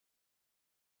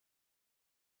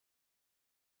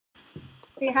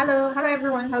Hey, hello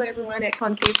everyone at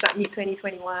Conclave Summit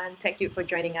 2021. Thank you for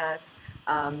joining us.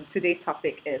 Today's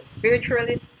topic is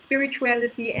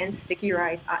spirituality and sticky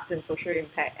rice, arts and social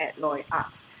impact at Loei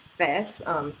Arts Fes.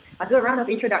 I'll do a round of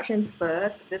introductions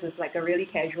first. This is like a really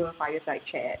casual fireside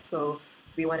chat, so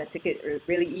we want to take it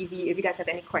really easy. If you guys have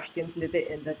any questions, leave it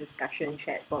in the discussion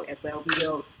chat box as well. We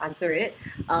will answer it.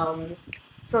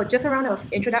 So just a round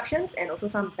of introductions and also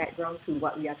some background to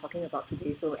what we are talking about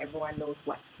today so everyone knows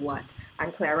what's what.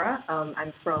 I'm Clara.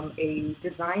 I'm from a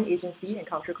design agency and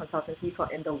cultural consultancy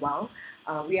called In the Wow.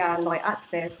 We are Loei Arts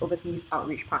Fes Overseas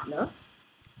Outreach Partner.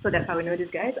 So that's how we know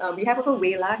these guys. We have also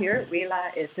Wayla here.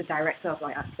 Wayla is the director of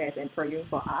Loei Arts Fes and Program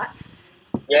for Arts.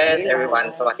 Yes, Wayla. Everyone,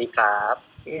 สวัสดีครับ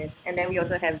Yes, and then we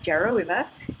also have Gerald with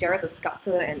us. Gerald's a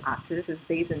sculptor and artist. He's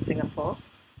based in Singapore.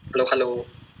 Hello.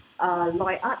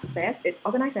 Loei Arts Fes, it's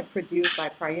organized and produced by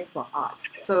Program for Arts.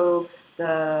 So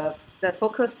the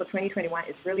focus for 2021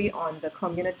 is really on the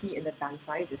community in the Dan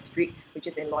Sai district, which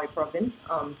is in Loei Province.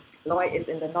 Loei is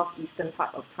in the northeastern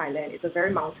part of Thailand. It's a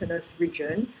very mountainous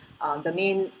region. The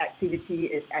main activity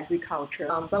is agriculture.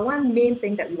 But one main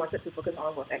thing that we wanted to focus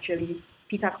on was actually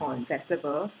Phi Ta Khon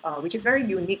festival, which is very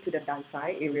unique to the Dan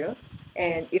Sai area.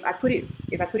 And if I put it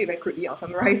very crudely, I'll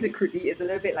summarize it crudely, it's a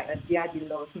little bit like a Dia de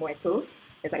los Muertos.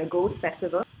 It's like a ghost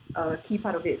festival. A key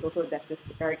part of it is also there's this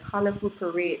very colorful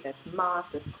parade, there's masks,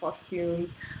 there's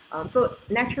costumes. So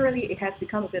naturally, it has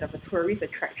become a bit of a tourist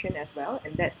attraction as well,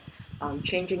 and that's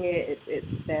changing it.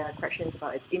 There are questions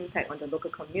about its impact on the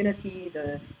local community,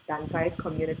 the Dan Sai's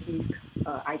community's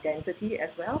identity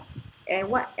as well. And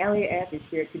what LAF is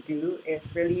here to do is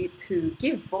really to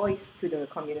give voice to the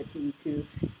community, to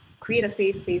create a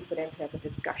safe space for them to have a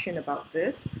discussion about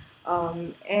this,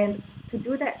 and to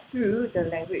do that through the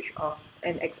language of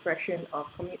an expression of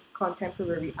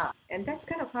contemporary art. And that's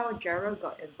kind of how Gerald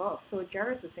got involved. So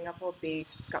Gerald is a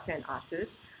Singapore-based sculptor and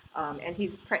artist, and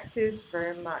his practice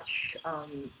very much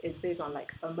is based on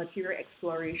like a material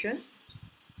exploration.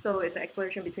 So it's an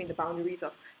exploration between the boundaries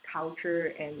of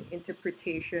culture and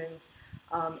interpretations.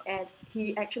 And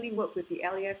he actually worked with the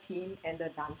LAF team and the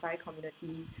Dan Sai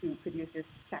community to produce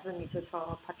this 7-meter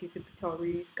tall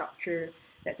participatory sculpture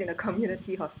that's in a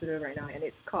community hospital right now, and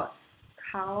it's called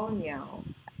Khao Niao.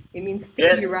 It means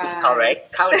sticky rice. Yes, it's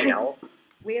correct. Khao Niao.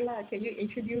 Wayla, can you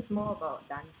introduce more about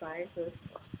Dan Sai first?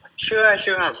 Sure.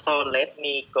 So let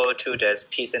me go to this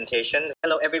presentation.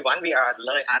 Hello everyone, we are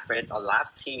Loei Arts Fes or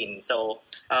LAF team. So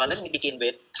let me begin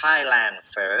with Thailand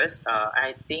first.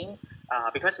 I think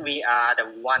because we are the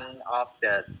one of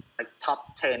the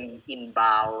top 10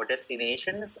 inbound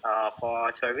destinations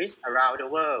for tourists around the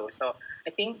world. So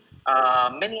I think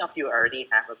many of you already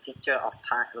have a picture of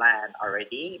Thailand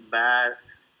already, but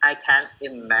I can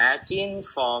imagine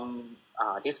from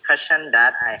discussion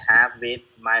that I have with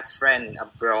my friend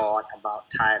abroad about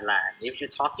Thailand. If you're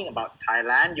talking about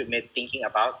Thailand, you may thinking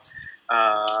about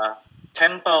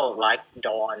temple like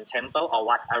Dawn Temple or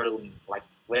Wat Arun, like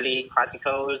very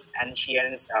classical,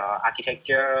 ancient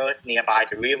architectures nearby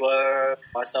the river,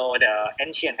 also the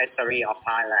ancient history of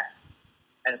Thailand.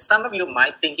 And some of you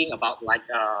might thinking about like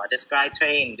the sky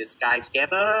train, the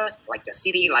skyscraper, like the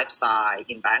city lifestyle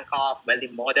in Bangkok, very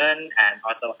modern and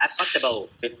also affordable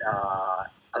with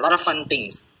a lot of fun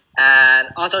things. And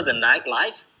also the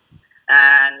nightlife.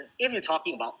 And if you're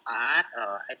talking about art,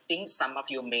 I think some of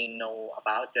you may know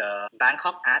about the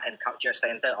Bangkok Art and Culture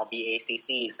Center or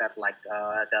BACC. Is that like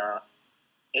the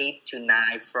 8 to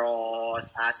 9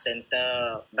 floors art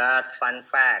center. But fun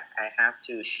fact, I have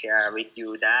to share with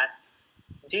you that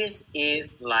this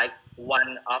is like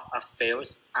one of a failed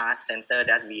art center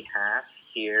that we have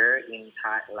here in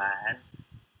Thailand.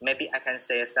 Maybe I can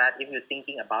say that if you're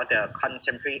thinking about the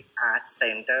contemporary art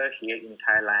center here in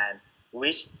Thailand,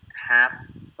 which have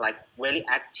like very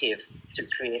active to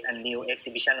create a new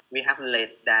exhibition, we have less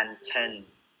than 10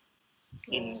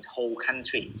 in whole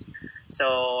country.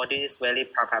 So this is very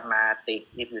problematic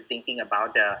if you're thinking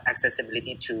about the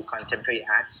accessibility to contemporary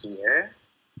art here.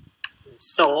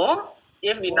 So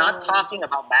if we're not talking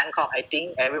about Bangkok, I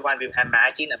think everyone will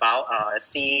imagine about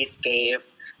seascape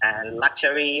and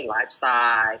luxury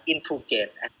lifestyle in Phuket.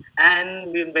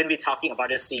 And when we're talking about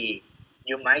the sea,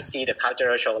 you might see the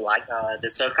cultural show like the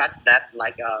circus that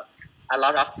like a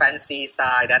lot of fancy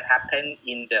style that happen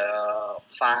in the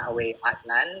far away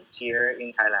island here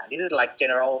in Thailand. This is like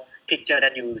general picture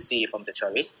that you see from the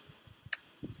tourists.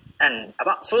 And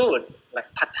about food,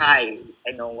 like Pad Thai,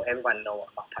 I know everyone know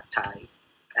about Pad Thai.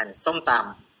 And Som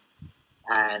Tam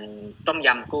and Tom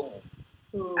Yam Kung.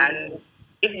 And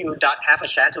if you don't have a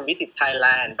chance to visit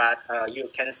Thailand, but you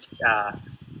can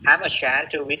have a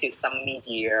chance to visit some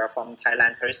media from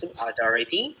Thailand Tourism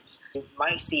Authorities, You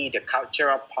might see the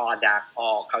cultural product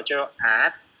or cultural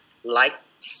art like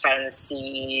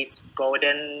fancy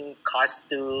golden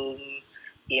costume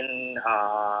in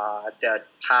the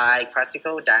Thai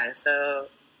classical dancer,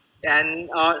 and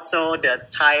also the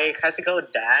Thai classical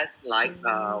dance like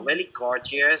very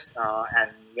gorgeous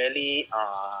and very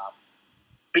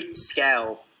big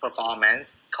scale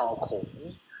performance called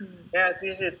Khon. Yeah,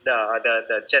 this is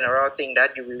the general thing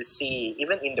that you will see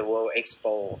even in the World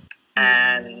Expo.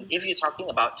 And if you're talking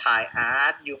about Thai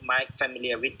art, you might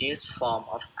familiar with this form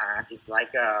of art. It's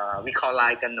like we call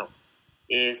like a no.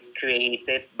 Is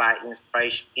created by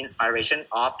inspiration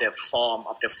of the form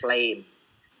of the flame.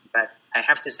 But I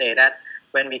have to say that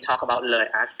when we talk about Loei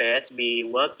Arts Fes, we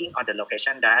working on the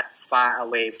location that far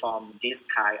away from this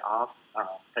kind of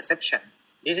perception.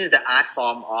 This is the art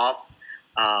form of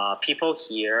people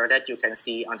here that you can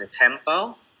see on the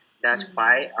temple. That's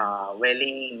quite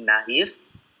very naive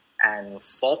and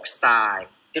folk style,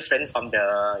 different from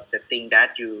the thing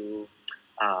that you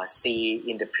see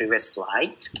in the previous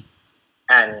slide.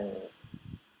 And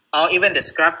or even the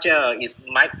sculpture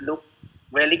might look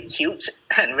very cute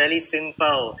and very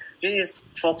simple. This is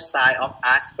folk style of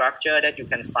art sculpture that you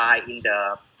can find in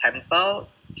the temple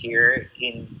here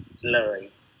in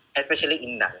Loei, especially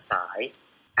in Dan Sai.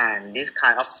 And this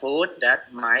kind of food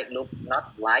that might look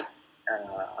not like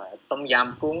tom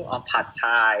yam gung or pad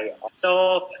thai.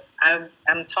 So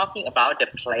I'm talking about the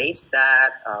place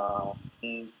that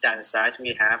in Dan Sai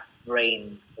we have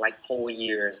rain like whole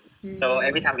years. So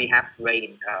every time we have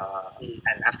rain,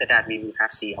 and after that we will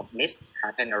have sea of mist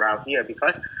happen around here,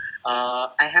 because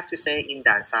I have to say in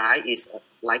Dan Sai is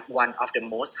like one of the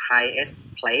most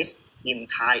highest place in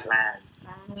Thailand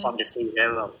from the sea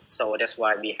level. So that's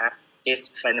why we have this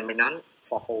phenomenon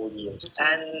for whole years.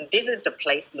 And this is the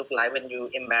place look like when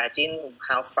you imagine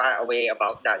how far away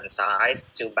about Dan Sai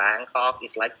to Bangkok.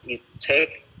 It's like it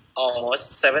take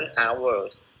almost 7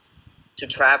 hours to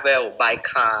travel by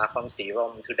car from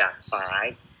Sirom to Dan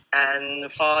Sai.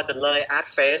 And for the Loei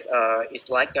Arts Fes, it's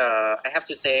like I have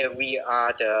to say we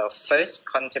are the first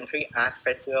contemporary art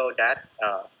festival that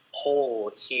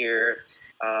hold here.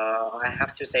 I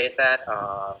have to say that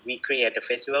we create the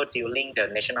festival during the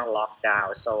national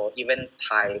lockdown. So even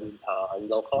Thai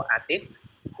local artists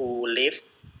who live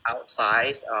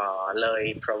outside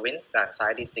Loei Province, Dan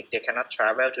Sai district, they cannot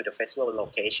travel to the festival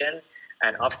location.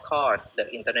 And of course, the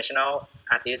international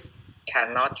artists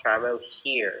cannot travel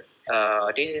here.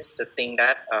 This is the thing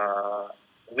that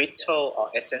vital or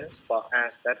essence for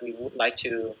us, that we would like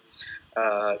to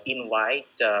invite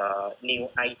new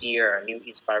idea, new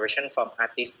inspiration from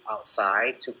artists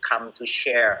outside to come to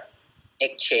share,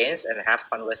 exchange, and have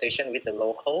conversation with the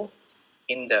local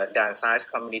in the Dan Sai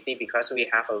community, because we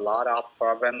have a lot of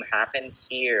problem happen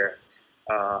here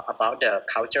about the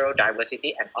cultural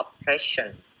diversity and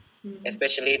oppressions.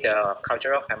 Especially the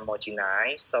cultural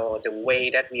homogenized. So the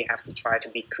way that we have to try to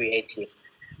be creative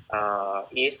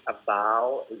is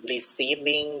about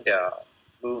receiving the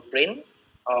blueprint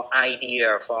or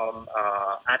idea from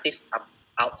artists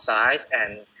outside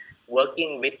and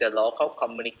working with the local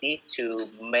community to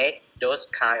make those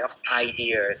kind of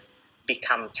ideas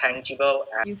become tangible.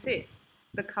 You said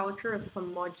the culture is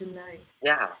homogenized.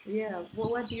 Yeah. Yeah.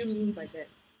 What do you mean by that?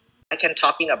 I can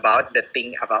talking about the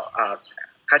thing about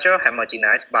cultural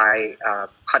homogenized by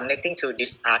connecting to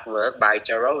this artwork by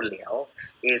Gerald Leow.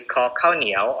 Is called khao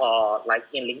niao, or like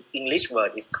in English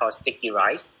word is called sticky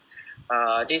rice.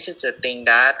 This is the thing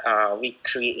that we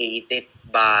created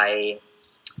by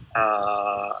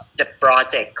the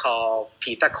project called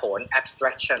Phi Ta Khon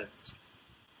abstraction.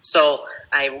 So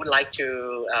I would like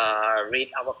to read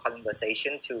our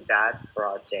conversation to that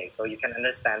project so you can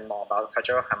understand more about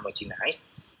cultural homogenized.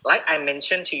 Like I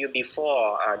mentioned to you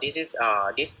before, this is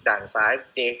this Dan Sai.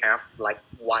 They have like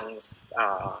one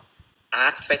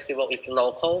art festival. It's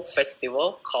local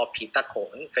festival called Phi Ta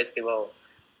Khon Festival.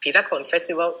 Phi Ta Khon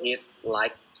Festival is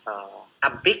like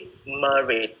a big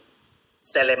merit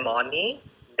ceremony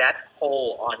that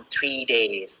hold on 3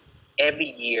 days every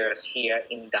year here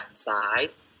in Dan Sai.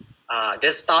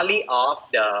 The story of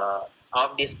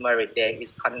this merit day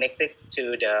is connected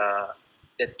to the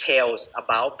tales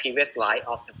about previous life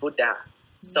of the Buddha.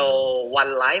 So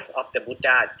one life of the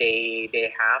Buddha,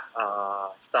 they have a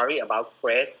story about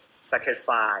great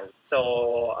sacrifice.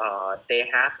 So they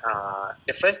have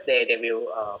the first day they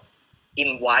will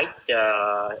invite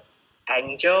the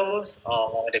angels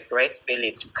or the great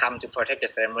spirit to come to protect the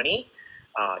ceremony.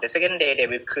 The second day they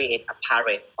will create a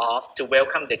parade to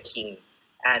welcome the king.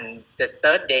 And the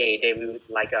third day they will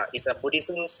it's a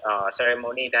Buddhism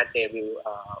ceremony that they will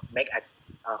make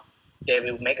they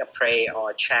will make a prayer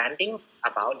or chantings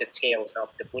about the tales of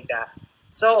the Buddha.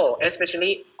 So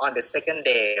especially on the second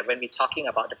day, when we're talking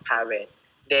about the parade,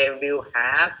 they will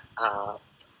have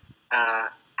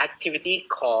activity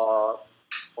called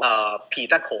Phi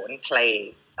Ta Khon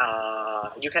play.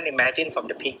 You can imagine from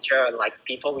the picture, like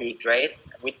people will dress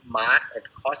with masks and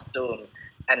costume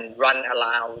and run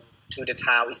around to the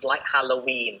town. It's like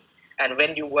Halloween. And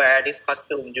when you wear this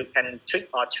costume, you can trick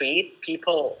or treat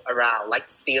people around, like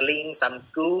stealing some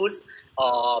goods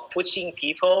or pushing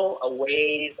people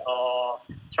away or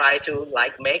try to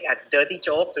like make a dirty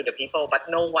joke to the people, but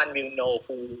no one will know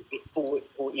who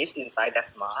is inside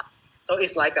that mask. So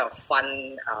it's like a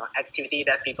fun activity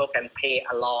that people can play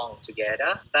along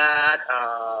together. But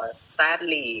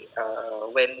sadly,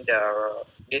 when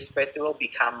this festival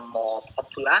become more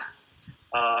popular,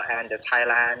 and the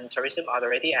Thailand Tourism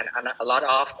Authority and a lot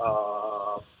of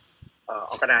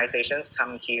organizations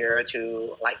come here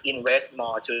to like invest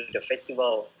more to the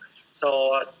festival.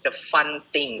 So the fun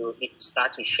thing it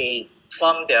start to change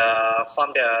from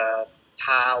the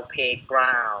town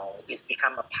playground. It's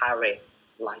become a parade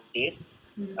like this,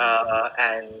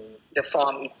 and the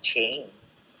form is changed.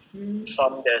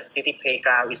 From the city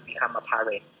playground, it's become a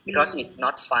parade because it's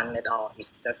not fun at all.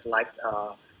 It's just like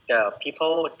the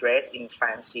people dressed in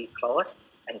fancy clothes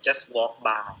and just walk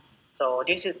by. So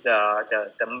this is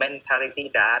the mentality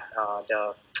that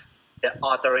the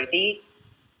authority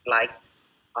like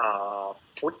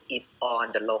put it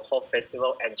on the local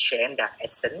festival and change the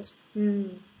essence.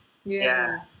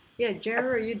 Yeah,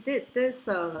 Gerald, you did this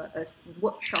a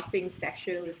workshopping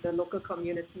session with the local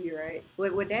community, right?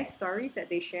 Were there stories that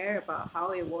they share about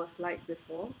how it was like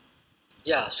before?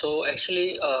 Yeah, so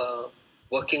actually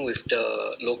working with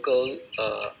the local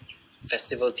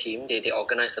festival team, they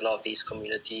organized a lot of these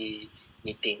community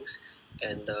meetings,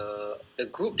 and the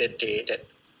group that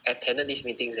attended these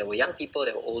meetings, there were young people,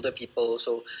 there were older people,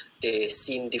 so they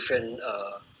seen the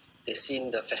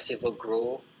festival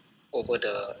grow over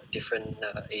the different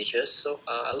ages. So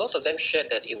a lot of them shared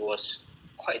that it was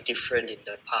quite different in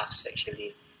the past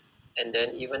actually. And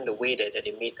then even the way that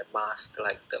they made the mask,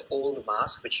 like the old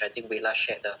mask, which I think Wayla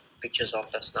shared the pictures of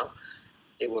just now,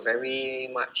 they were very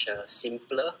much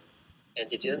simpler, and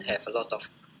they didn't have a lot of,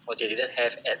 or they didn't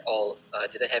have at all,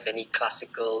 didn't have any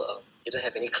classical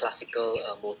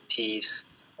motifs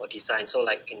or design. So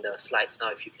like in the slides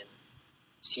now, if you can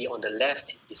see on the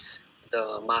left is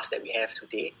the mask that we have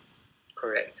today.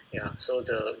 Correct. Yeah. So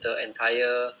the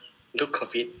entire look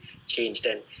of it changed,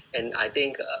 and I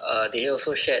think they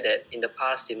also shared that in the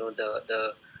past,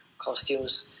 the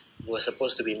costumes were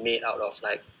supposed to be made out of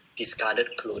like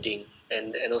discarded clothing,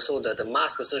 and also the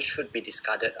mask also should be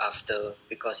discarded after,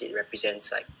 because it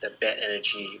represents like the bad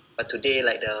energy. But today,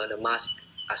 like the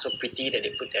masks are so pretty that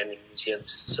they put them in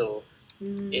museums, so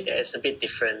it is a bit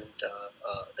different.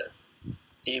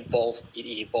 It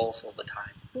evolves over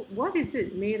time. What is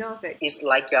it made of? It's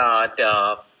like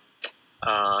the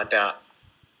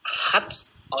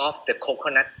huts of the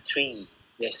coconut tree.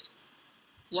 Yes.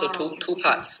 So two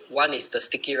parts. One is the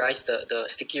sticky rice. The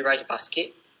sticky rice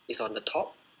basket is on the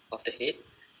top of the head,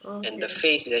 and the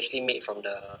face is actually made from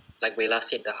like Wayla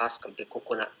said, the husk of the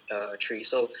coconut tree.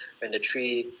 So when the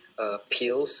tree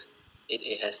peels,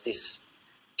 it has this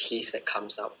piece that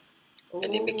comes out.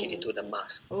 And they make it into the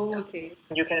mask. You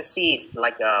can see it's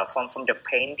like from the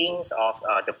paintings of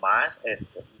the mask.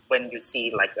 When you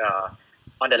see like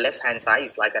on the left hand side,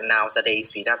 it's like a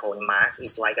nowadays Phi Ta Khon mask.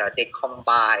 It's like they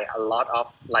combine a lot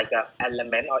of like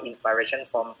element or inspiration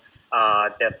from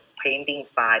the painting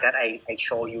style that I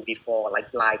showed you before,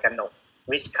 like Kanok,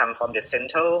 which come from the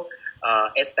central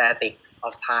aesthetics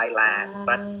of Thailand.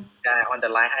 But on the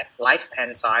left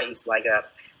hand side is like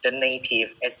the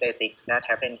native aesthetic that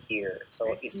happened here.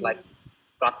 So it's like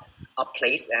got a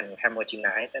place and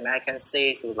homogenized. And I can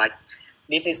say so like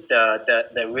this is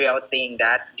the real thing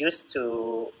that used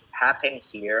to happen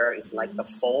here. It's like the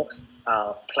folks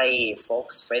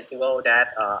festival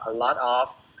that a lot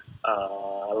of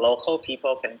local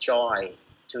people can join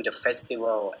to the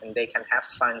festival and they can have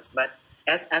fun. But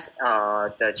as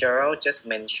the Gerald just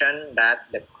mentioned, that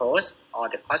the clothes or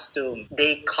the costume,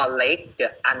 they collect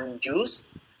the unused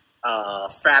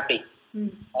fabric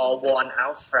or worn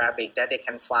out fabric that they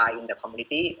can find in the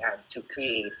community to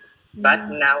create. But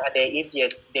nowadays,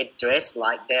 if they dress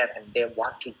like that and they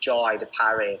want to join the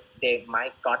parade, they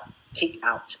might got kicked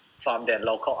out from the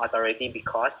local authority,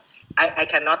 because I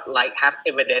cannot like have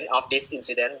evidence of this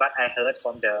incident, but I heard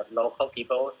from the local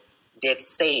people, they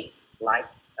say like,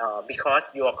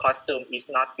 because your costume is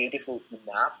not beautiful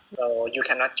enough, so you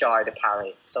cannot join the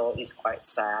parade. So it's quite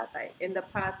sad. Like in the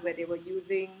past, where they were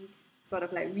using sort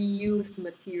of like reused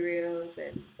materials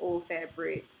and old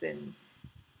fabrics and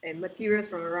materials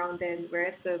from around then,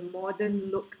 whereas the modern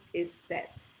look is that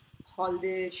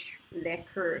polished,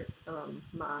 lacquered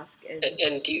mask.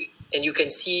 And you can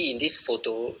see in this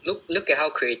photo, look at how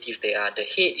creative they are. The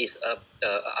head is a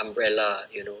umbrella,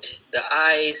 you know. The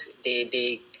eyes,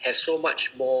 they have so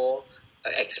much more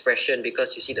expression,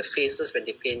 because you see the faces when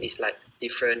they paint is like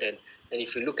different, and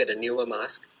if you look at the newer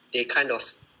mask, they kind of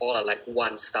all are like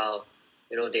one style.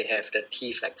 You know, they have the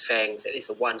teeth like fangs. It's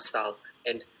a one style,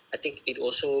 and I think it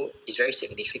also is very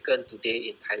significant today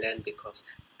in Thailand,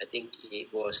 because I think it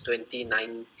was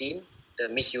 2019, the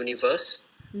Miss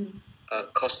Universe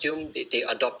costume. They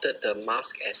adopted the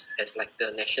mask as like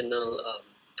the national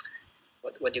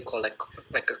what do you call,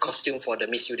 like a costume for the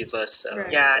Miss Universe.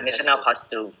 Right. Yeah, national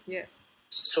costume. Yeah.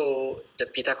 So the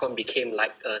Phi Ta Khon became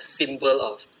like a symbol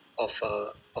of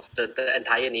the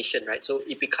entire nation, right? So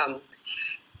it become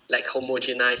like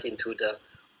homogenized into the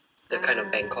kind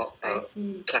of Bangkok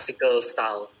classical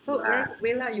style. So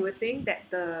Wayla, you were saying that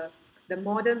the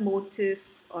modern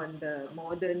motifs on the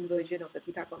modern version of the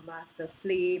Phi Ta Khon mask, the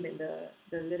flame and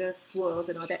the little swirls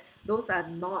and all that, those are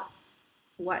not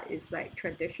what is like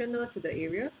traditional to the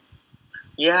area?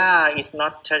 Yeah, it's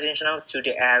not traditional to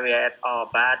the area at all,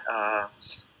 but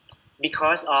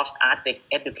because of art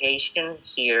education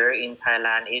here in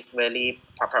Thailand is very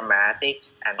problematic,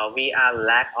 and we are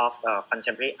lack of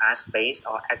contemporary art space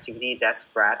or activity that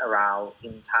spread around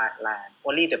in Thailand.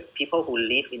 Only the people who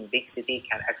live in big city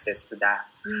can access to that.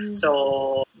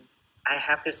 So I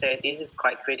have to say this is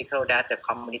quite critical that the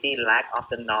community lack of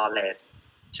the knowledge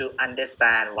to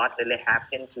understand what really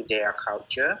happened to their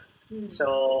culture.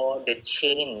 So the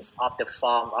change of the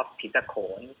form of Phi Ta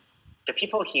Khon, the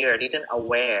people here didn't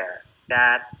aware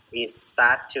that it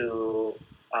start to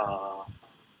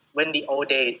when the old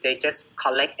days they just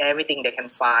collect everything they can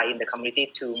find in the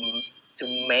community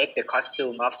to make the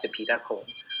costume of the Phi Ta Khon.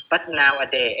 But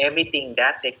nowadays everything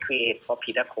that they create for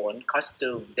Phi Ta Khon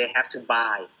costume they have to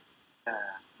buy.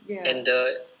 And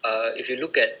if you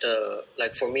look at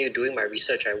like for me doing my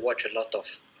research, I watch a lot of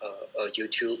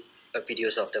YouTube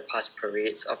videos of the past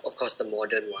parades, of course the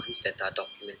modern ones that are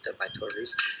documented by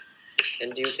tourists,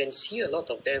 and you can see a lot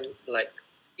of them. Like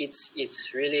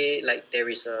it's really like there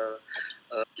is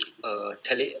what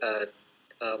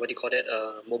do you call it,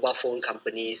 mobile phone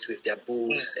companies with their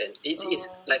booths, and it's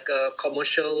like a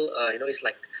commercial, it's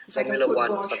like Formula like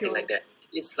 1 or something show. like that.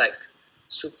 It's like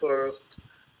super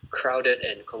crowded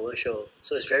and commercial,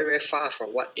 so it's very, very far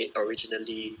from what it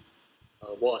originally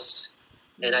was.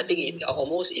 And I think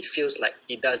it feels like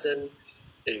it doesn't,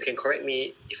 you can correct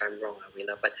me if I'm wrong,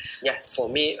 Wayla, but for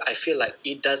me I feel like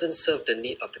it doesn't serve the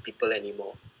need of the people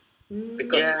anymore,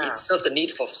 because it serves the need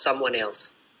for someone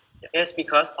else. Yes,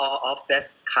 because all of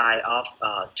this kind of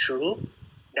truth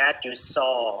that you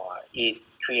saw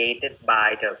is created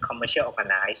by the commercial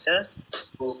organizers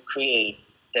who create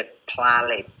the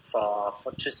palette for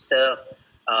to serve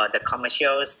the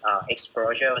commercials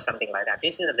exposure or something like that.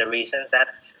 This is the reasons that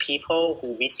people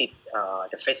who visit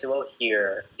the festival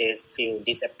here, they feel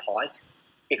disappointed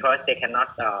because they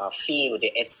cannot feel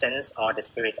the essence or the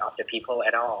spirit of the people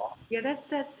at all. Yeah,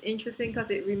 that's interesting, because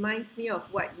it reminds me of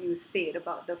what you said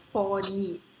about the four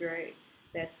needs, right?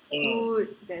 There's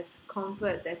food, there's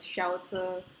comfort, there's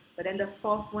shelter, but then the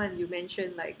fourth one you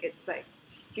mentioned, like it's like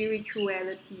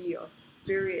spirituality or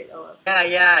spirit or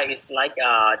it's like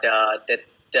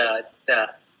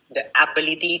the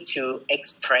ability to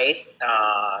express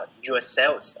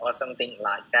yourselves or something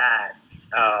like that.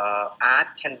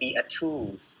 Art can be a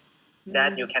tool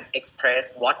that you can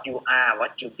express what you are,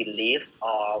 what you believe,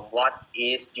 or what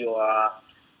is your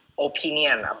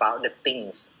opinion about the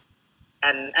things.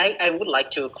 And I would like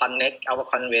to connect our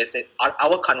conversation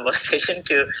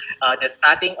to the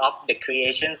starting of the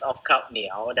creations of Khao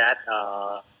Niao that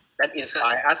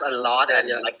inspired us a lot, and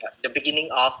like the beginning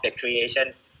of the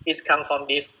creation is come from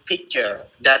this picture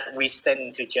that we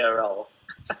sent to Gerald.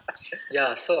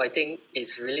 So I think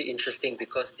it's really interesting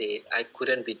because I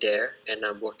couldn't be there and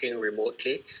I'm working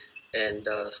remotely, and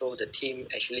so the team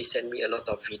actually sent me a lot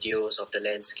of videos of the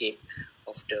landscape,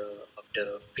 of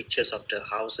the pictures of the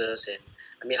houses. And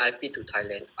I mean, I've been to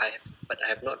Thailand, but I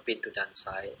have not been to Dan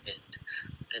Sai,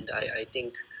 and I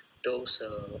think those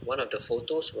one of the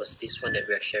photos was this one that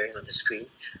we are sharing on the screen.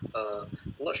 I'm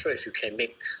not sure if you can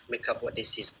make up what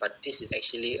this is, but this is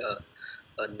actually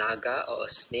a naga or a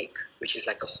snake, which is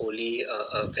like a holy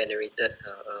venerated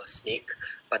snake,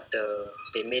 but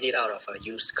they made it out of a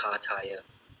used car tire.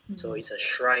 So it's a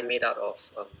shrine made out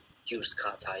of used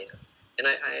car tire. And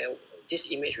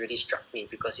this image really struck me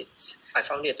because I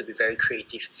found it to be very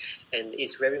creative, and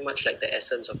it's very much like the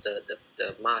essence of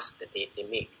the mask that they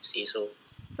make. You see, so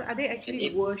are they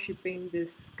actually worshipping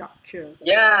this sculpture?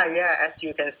 Yeah. As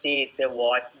you can see, it's they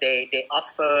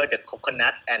offer the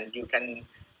coconut, and you can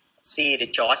see the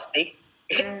joystick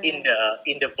in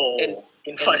the bowl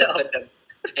in front of them.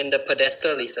 And the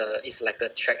pedestal is like a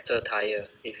tractor tire.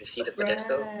 If you see the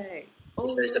pedestal,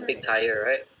 it's a big tire,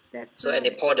 right? And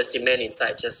they pour the cement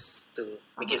inside just to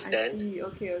make it stand.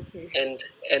 Okay.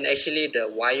 And actually,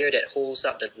 the wire that holds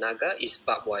up the naga is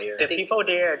barbed wire. The people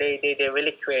there, they're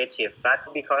really creative, but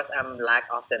because I'm lack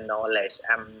of the knowledge,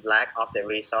 I'm lack of the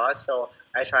resource, so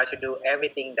I try to do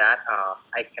everything that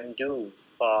I can do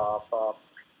for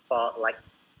like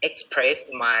express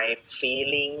my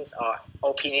feelings or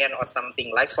opinion or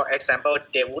something. Like for example,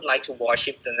 they would like to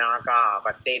worship the naga,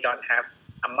 but they don't have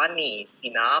money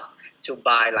enough to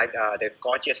buy like the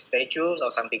gorgeous statues or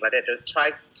something like that.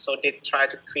 They try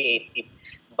to create it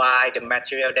by the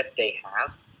material that they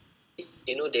have.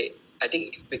 You know, I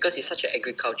think because it's such an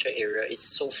agriculture area, it's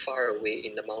so far away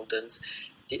in the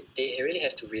mountains. They really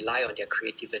have to rely on their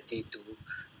creativity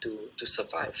to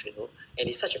survive. You know, and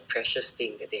it's such a precious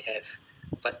thing that they have.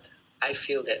 But I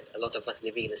feel that a lot of us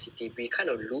living in the city, we kind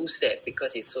of lose that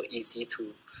because it's so easy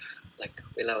to, like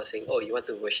Wayla was saying, oh, you want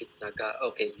to worship naga,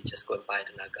 okay, you just go and buy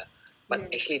the naga. But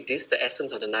actually, the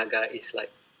essence of the naga is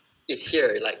like, it's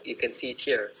here, like you can see it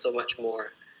here, so much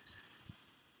more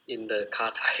in the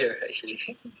car tire actually.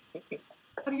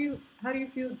 How do you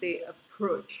feel they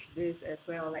approach this as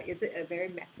well? Like, is it a very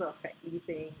matter-of-factly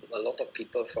thing? A lot of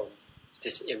people from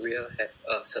this area have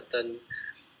a certain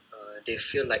they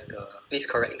feel like, please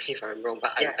correct me if I'm wrong,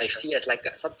 but I see as like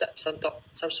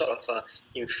some sort of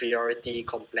inferiority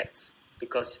complex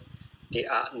because they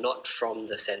are not from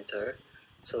the center.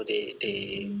 So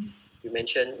you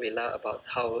mentioned, Wayla, about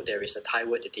how there is a Thai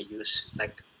word that they use,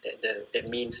 like that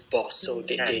means boss. So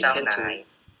they tend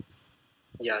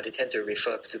to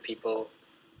refer to people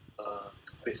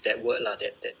with that word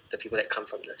that the people that come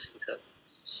from the center.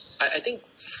 I think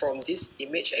from this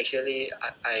image actually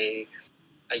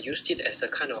I used it as a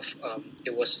kind of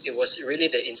it was really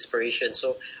the inspiration.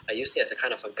 So I used it as a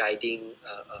kind of a guiding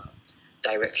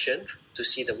direction to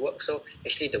see the work. So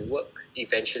actually the work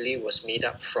eventually was made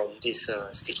up from this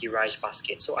sticky rice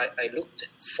basket. So I looked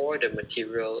for the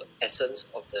material essence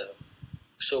of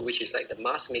which is like the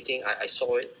mask making. I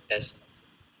saw it as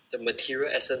the material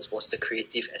essence was the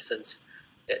creative essence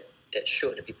that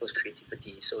showed the people's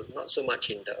creativity. So not so much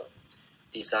in the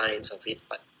designs of it,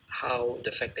 but how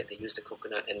the fact that they used the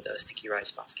coconut and the sticky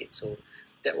rice basket. So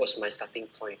that was my starting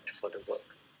point for the work.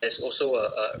 There's also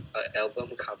a album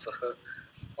cover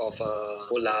of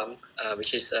Olam,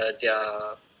 which is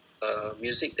their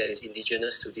music that is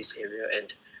indigenous to this area,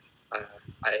 and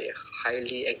I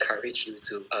highly encourage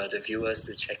the viewers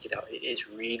to check it out. It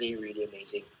is really, really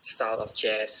amazing style of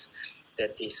jazz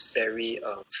that is very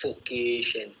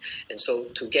folkish, and so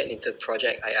to get into the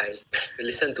project, I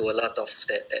listened to a lot of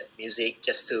that music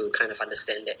just to kind of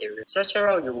understand that area. So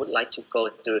Gerald, you would like to go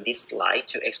to this slide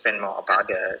to explain more about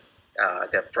the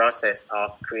process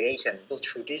of creation. So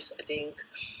through this, I think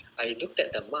I looked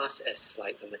at the mask as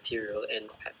like the material, and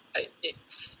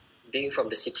being from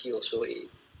the city also,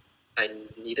 I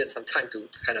needed some time to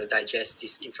kind of digest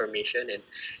this information and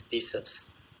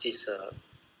this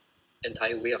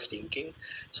entire way of thinking.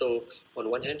 So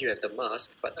on one hand you have the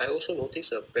mask, but I also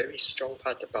noticed a very strong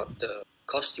part about the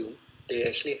costume. They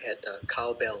actually had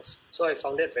cowbells. So I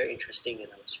found that very interesting,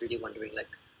 and I was really wondering, like,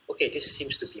 okay, this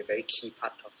seems to be a very key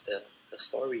part of the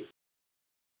story.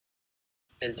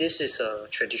 And this is a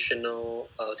traditional,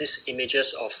 these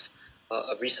images of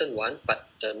a recent one, but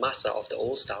the masks are of the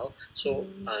old style. So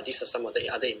these are some of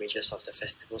the other images of the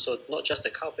festival. So not just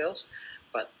the cowbells,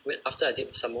 but after I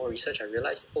did some more research, I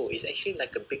realized, it's actually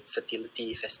like a big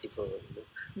fertility festival,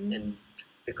 and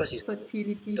because it's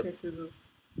fertility festival.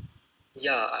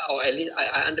 Yeah, or at least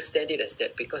I understand it as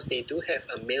that, because they do have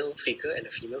a male figure and a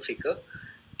female figure,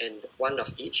 and one of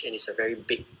each, and it's a very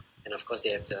big, and of course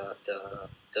they have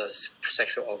the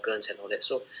sexual organs and all that.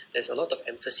 So there's a lot of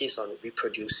emphasis on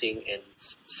reproducing and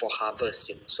for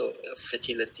harvest, so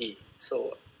fertility.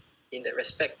 So in that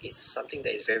respect, it's something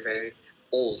that is very, very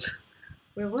old.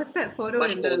 Well, what's that photo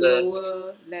Much in the older.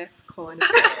 lower left corner?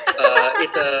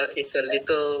 It's a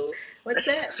little. What's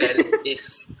that?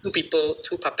 It's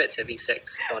two puppets having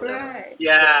sex. Right.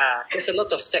 Yeah. There's a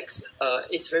lot of sex.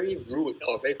 It's very rude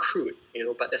or very crude,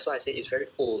 but that's why I say it's very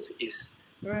old.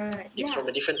 It's Right. It's Yeah. from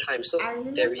a different time. So I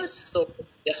remember.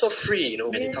 they're so free, you know,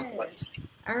 when you talk Yeah. about these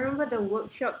things. I remember the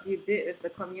workshop you did with the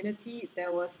community.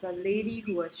 There was a lady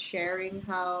who was sharing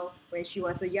how when she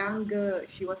was a young girl,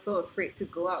 she was so afraid to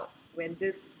go out when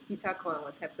this Phi Ta Khon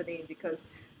was happening because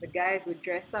the guys would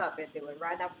dress up and they would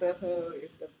run after her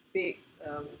with the big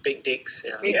Big dicks,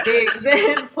 yeah. big dicks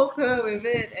and poke her with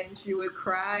it, and she would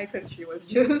cry because she was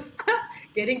just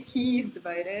getting teased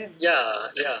by them. Yeah,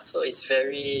 yeah. So it's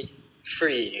very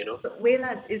free, you know. So,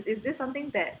 Wayla, is this something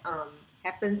that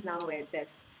happens now where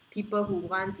there's people who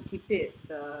want to keep it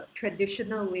the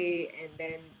traditional way and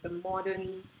then the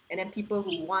modern, and then people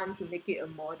who want to make it a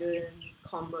modern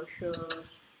commercial?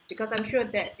 Because I'm sure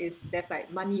there's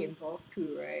like money involved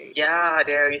too, right? Yeah,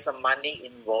 there is some money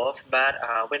involved, but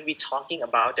when we're talking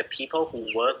about the people who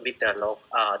work with the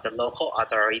local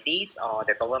authorities or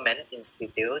the government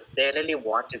institutes, they really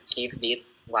want to keep this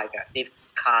like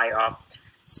this kind of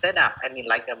setup. I mean,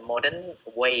 like the modern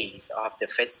ways of the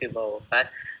festival. But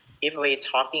if we're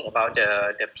talking about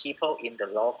the people in the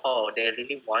local, they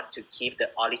really want to keep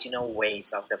the original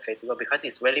ways of the festival because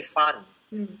it's really fun.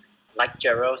 Mm. Like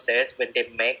Gerald says, when they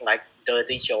make like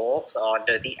dirty jokes or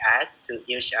dirty acts to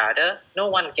each other, no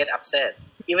one get upset.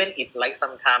 Even if like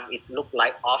sometimes it look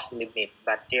like off limit,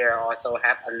 but they also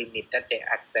have a limit that they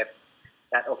accept.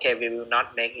 That okay, we will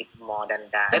not make it more than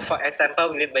that. Like, for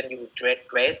example, when you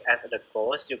dress as the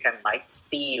ghost, you can like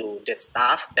steal the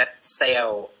stuff that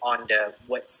sell on the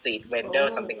web street vendor,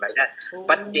 something like that.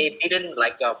 But they didn't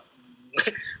like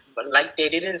but like they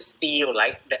didn't steal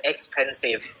like the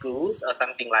expensive goods or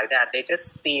something like that. They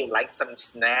just steal like some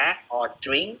snack or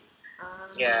drink,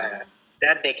 yeah,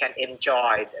 that they can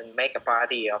enjoy and make a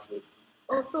party of it.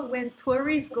 Also, when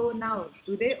tourists go now,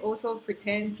 do they also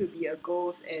pretend to be a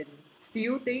ghost and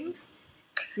steal things?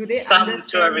 Do they Some understand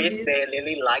tourists this? they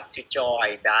really like to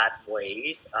join that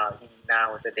ways in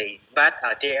nowadays, but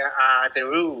there are the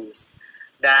rules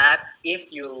that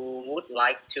if you would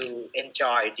like to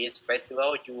enjoy this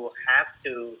festival, you have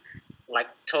to like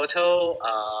total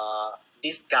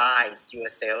disguise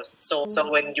yourself. So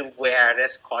when you wear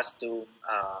this costume,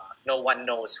 no one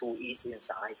knows who is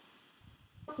inside.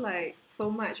 It's like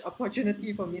so much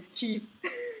opportunity for mischief.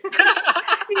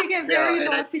 You get very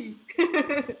naughty.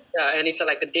 Yeah, and it's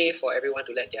like a day for everyone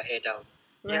to let their hair down.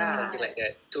 Yeah. Something like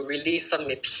that. To release some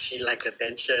maybe like a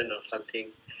tension or something,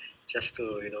 just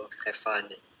to, you know, have fun.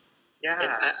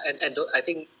 Yeah. And I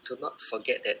think to not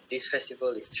forget that this festival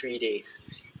is 3 days.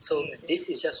 So this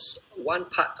is just one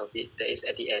part of it that is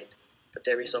at the end. But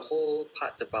there is a whole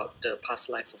part about the past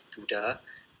life of Buddha,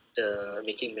 the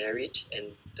making marriage,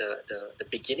 and the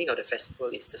beginning of the festival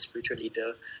is the spiritual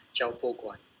leader Jiao Po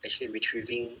Guan actually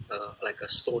retrieving like a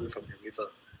stone from the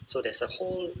river. So there's a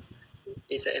whole,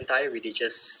 it's an entire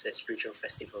religious and spiritual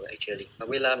festival actually.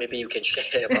 Wayla, maybe you can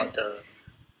share about the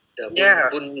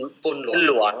Bun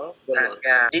Luang.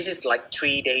 Yeah, this is like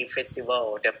 3-day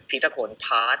festival. The Phi Ta Khon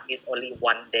part is only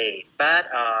 1 day, but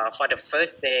for the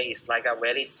first day it's like a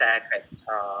very sacred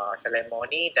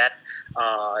ceremony that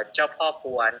Jiao Po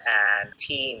Guan and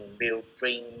team will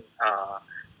bring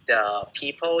the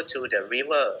people to the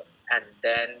river, and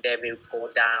then they will go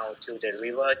down to the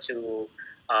river to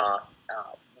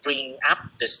bring up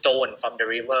the stone from the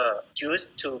river,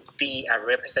 just to be a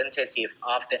representative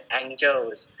of the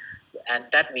angels, and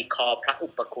that we call Pra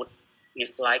Upakut.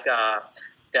 It's like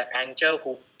the angel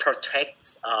who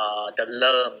protects the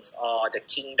realms or the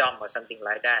kingdom or something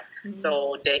like that. Mm-hmm.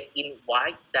 So they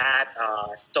invite that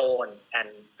stone and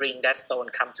bring that stone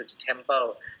come to the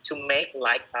temple to make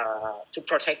like to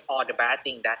protect all the bad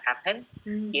things that happen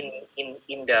in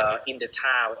the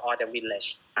town or the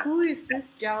village. Who is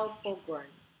this Jiao Po Guan?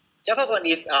 Jiao Po Guan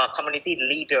is a community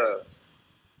leader.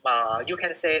 You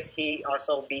can say he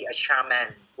also be a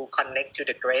shaman who connect to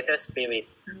the greater spirit,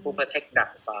 who protect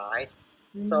Dan Sai.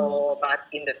 So, but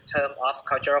in the term of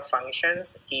cultural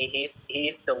functions, he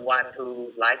is the one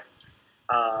who like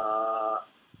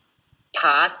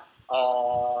past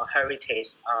or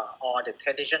heritage or the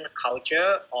traditional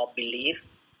culture or belief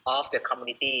of the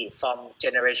community from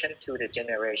generation to the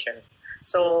generation.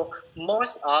 So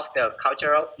most of the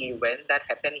cultural events that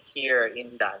happen here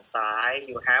in Dan Sai,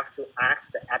 you have to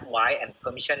ask the advice and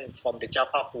permission from the Jiao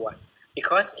Po Guan,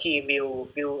 because he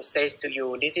will say to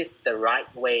you, this is the right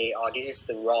way or this is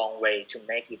the wrong way to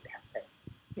make it happen.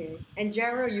 Okay. And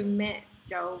Gerald, you met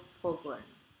Jiao Po Guan.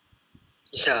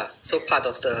 Yeah, so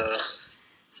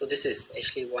this is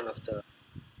actually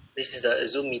this is the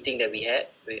Zoom meeting that we had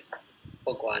with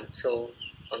Po Guan. So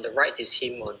on the right is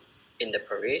him in the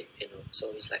parade, you know, so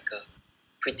it's like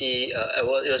pretty.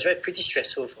 Well, it was pretty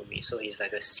stressful for me. So he's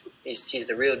like he's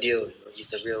the real deal. He's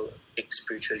the real big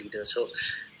spiritual leader. So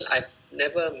I've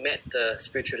never met the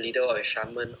spiritual leader or a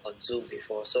shaman on Zoom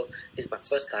before. So this is my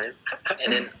first time,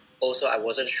 and then also I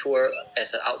wasn't sure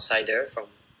as an outsider from.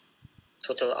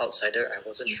 Total outsider, I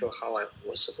wasn't sure how I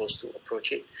was supposed to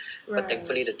approach it, but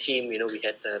thankfully the team, we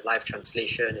had the live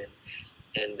translation,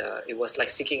 and it was like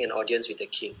seeking an audience with the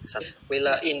king.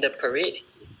 Wayla, in the parade,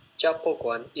 Jia Po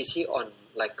Guan, is he on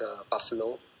like a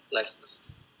buffalo, like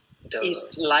the?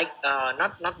 It's like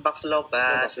not buffalo,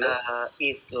 but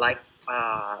it's like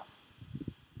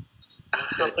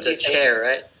the chair,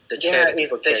 right? The chair. Yeah,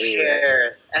 it's the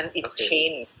chairs, right? And it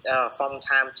changes from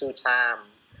time to time.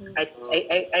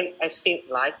 I feel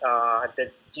like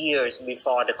the years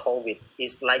before the COVID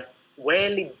is like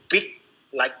really big,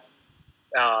 like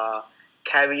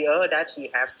carrier that he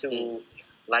have to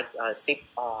like sit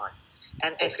on,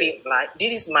 and I feel like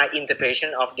this is my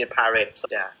interpretation of the parade. So,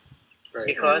 yeah,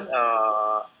 because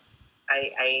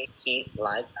I feel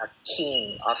like a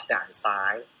king of Dan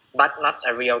Sai, but not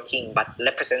a real king, but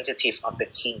representative of the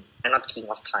king, and not king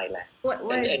of Thailand. What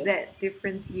is that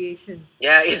differentiation?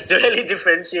 Yeah, it's really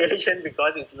differentiation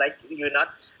because it's like you're not,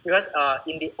 because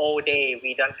in the old day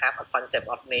we don't have a concept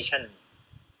of nation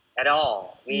at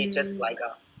all. We just like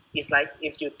it's like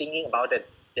if you're thinking about the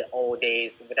old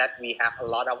days that we have a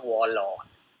lot of warlord.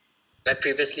 Like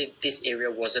previously, this area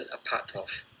wasn't a part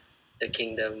of the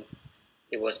kingdom.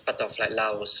 It was part of like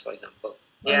Laos, for example.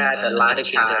 Yeah, the Lan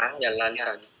Chan. Yeah, Lan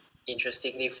Chan.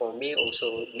 Interestingly, for me,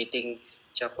 also meeting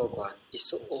Jia Po Guan is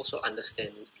to also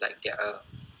understand like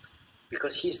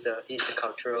because he's the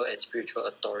cultural and spiritual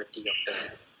authority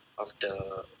of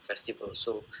the festival.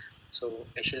 So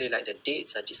actually, like the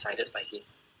dates are decided by him.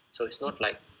 So it's not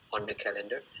like on the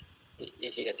calendar.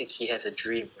 I think he has a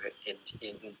dream, right?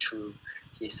 And through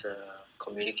his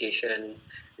communication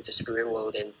with the spirit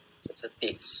world, and the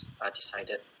dates are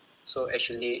decided. So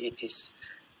actually, it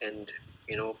is, and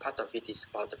part of it is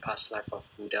about the past life of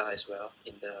Buddha as well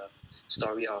in the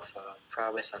story of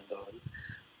Pravesanban.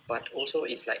 But also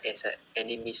it's like as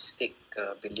animistic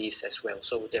beliefs as well.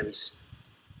 So there is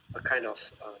a kind of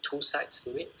two sides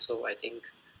to it. So I think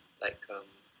like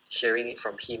hearing it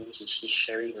from him, he's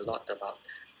sharing a lot about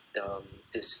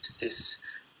this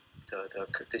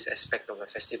aspect of the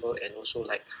festival, and also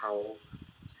like how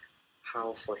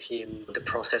for him the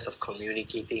process of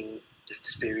communicating the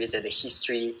spirits and the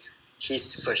history,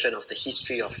 his version of the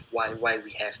history of why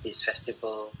we have this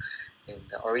festival and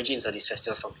the origins of this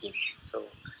festival from him. So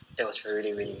that was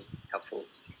really, really helpful.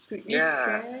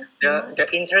 Yeah, the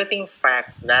interesting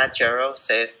facts that Gerald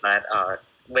says that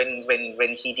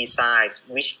when he decides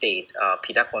which date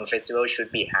Phi Ta Khon festival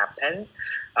should be happen,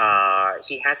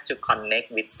 he has to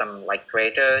connect with some like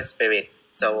greater spirit.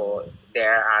 So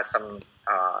there are some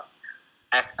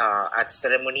a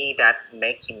ceremony that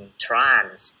make him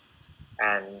trance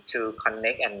and to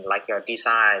connect and like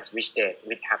decide which date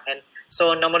will happen.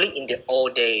 So normally in the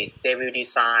old days, they will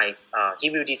decide. He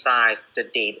will decide the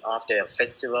date of the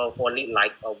festival only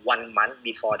like 1 month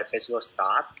before the festival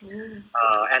start,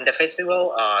 and the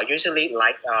festival usually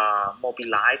like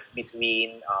mobilize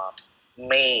between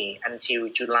May until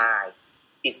July.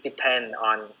 It depends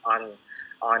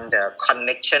on the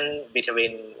connection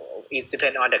between. It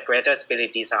depends on the greater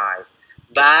spirit desires.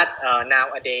 But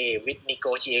nowadays, with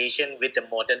negotiation with the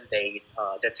modern days,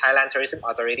 the Thailand Tourism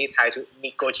Authority try to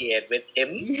negotiate with him,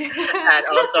 and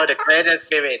also the greater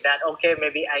spirit that okay,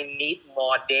 maybe I need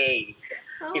more days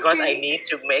because I need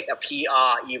to make a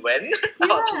PR event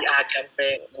or PR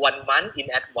campaign. 1 month in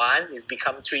advance is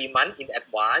become 3 months in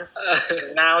advance.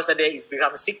 Nowadays, it's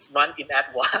become 6 months in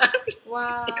advance.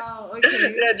 Wow.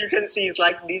 Okay. That you can see, it's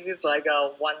like this is like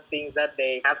one thing that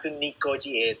they have to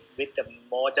negotiate with the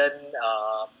modern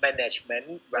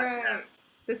management right now.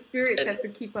 The spirits have to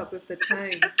keep up with the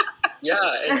time. Yeah,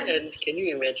 and can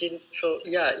you imagine? So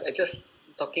yeah,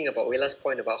 just talking about Wayla's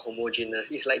point about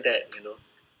homogeneous, it's like that,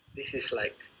 This is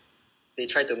like they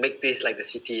try to make this like the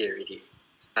city already.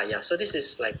 So this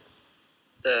is like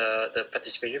the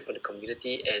participation from the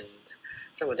community, and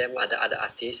some of them are the other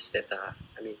artists that are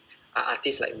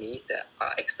artists like me that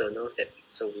are externals, that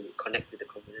so we connect with the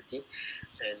community.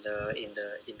 And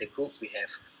in the group we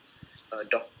have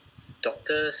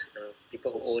doctors,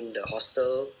 people who own the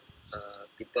hostel,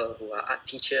 people who are art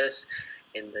teachers,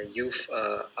 and the youth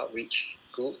outreach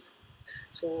group.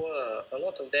 So a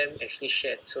lot of them actually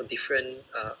shared so different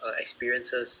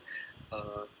experiences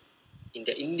in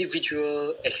their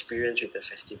individual experience with the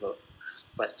festival.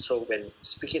 But so when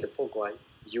speaking to Po Guan,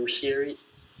 you hear it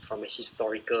from a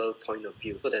historical point of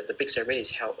view. So there's the big ceremony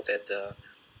is held at the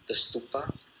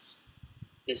stupa,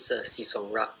 this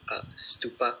Sisongra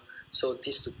stupa. So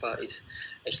this stupa is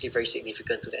actually very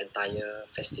significant to the entire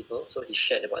festival. So he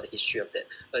shared about the history of that.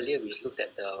 Earlier we looked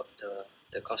at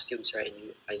the costumes, right?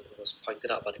 And I was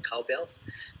pointed out about the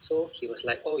cowbells. So he was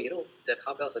like, oh, you know, the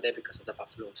cowbells are there because of the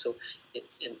buffalo. So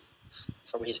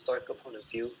from a historical point of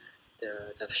view,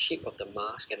 the shape of the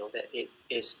mask and all that, it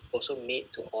is also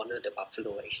made to honor the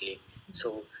buffalo actually.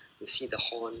 So you see the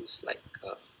horns like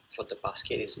for the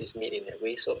basket is made in that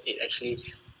way. So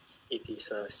it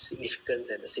is a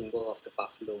significance and a symbol of the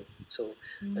buffalo. So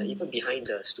even behind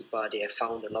the stupa, they have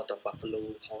found a lot of buffalo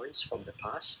horns from the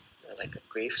past, like a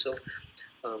grave. So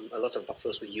a lot of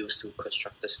buffaloes were used to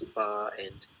construct the stupa,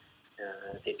 and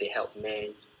they help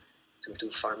men to do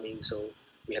farming. So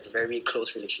we have a very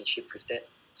close relationship with that.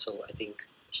 So I think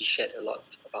he shared a lot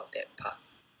about that part.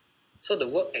 So the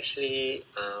work actually,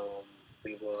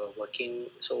 we were working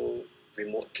so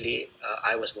remotely.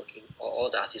 I was working, all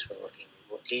the artists were working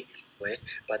remotely,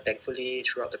 but thankfully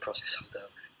throughout the process of the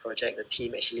project, the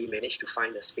team actually managed to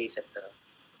find a space at the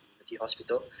community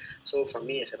hospital. So for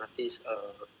me as an artist,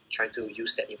 trying to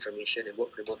use that information and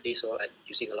work remotely, so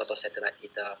using a lot of satellite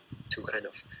data to kind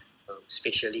of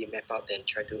spatially map out and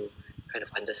try to kind of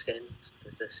understand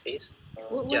the space.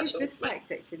 What is this site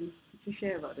actually? Could you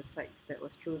share about the site that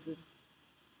was chosen?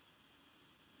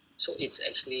 So it's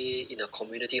actually in a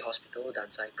community hospital, Dan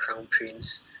Sai Crown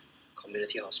Prince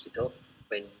Community Hospital.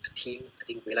 When the team, I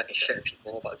think Wayla can share a bit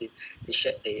more about it, they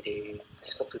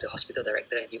spoke to the hospital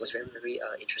director, and he was very, very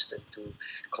interested to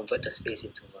convert the space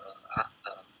into a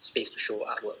space to show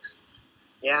artworks.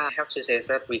 Yeah, I have to say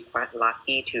that we're quite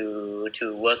lucky to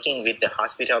working with the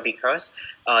hospital, because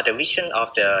the vision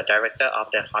of the director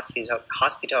of the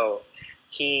hospital,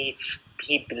 he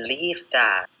believed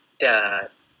that the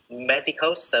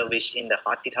medical service in the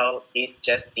hospital is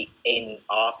just the end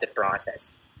of the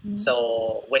process.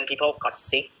 So when people got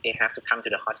sick, they have to come to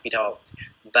the hospital.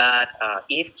 But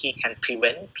if he can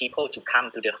prevent people to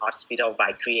come to the hospital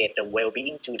by create the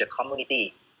well-being to the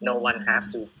community, no one have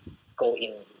to go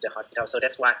in the hospital. So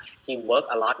that's why he worked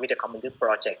a lot with the community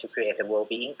project to create the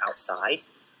well-being outside.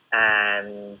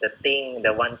 And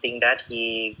the one thing that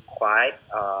he quite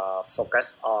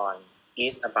focused on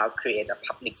is about create a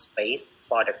public space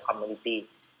for the community.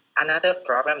 Another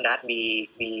problem that we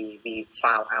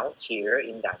found out here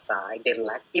in Dan Sai,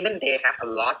 they have a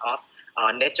lot of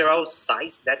natural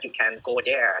sites that you can go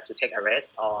there to take a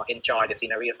rest or enjoy the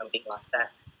scenery or something like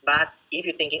that. But if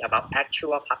you're thinking about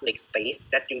actual public space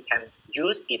that you can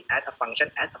use it as a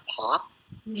function, as a park,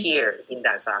 here in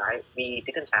Dan Sai, we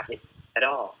didn't have it at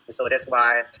all. So that's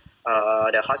why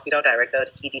the hospital director,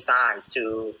 he decides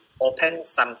to open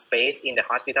some space in the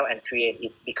hospital and create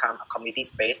it become a community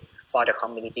space for the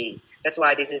community. That's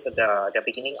why this is the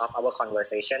beginning of our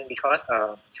conversation, because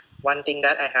one thing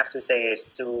that I have to say is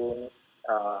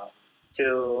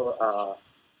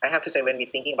I have to say when we're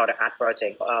thinking about the art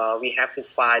project, we have to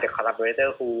find a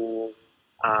collaborator who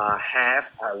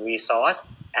have a resource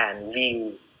and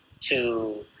view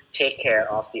to take care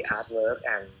of the artwork.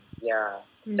 And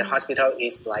the hospital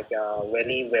is like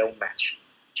very well matched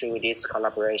to this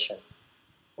collaboration.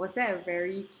 Was that a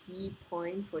very key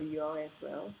point for you all as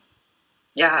well?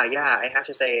 Yeah, I have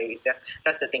to say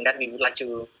that's the thing that we would like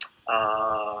to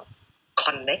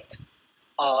connect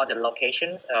all the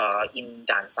locations in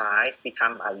Dan Sai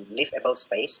become a livable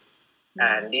space.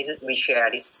 And we share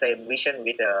this same vision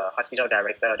with the hospital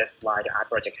director. That's why the art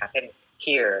project happened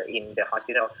here in the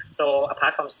hospital. So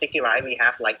apart from sticky rice, we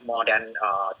have like more than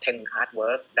 10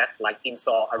 artworks that like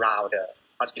installed around the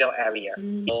hospital area.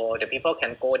 So the people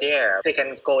can go there. They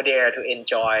can go there to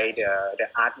enjoy the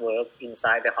artwork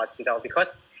inside the hospital,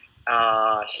 because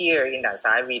here in Dan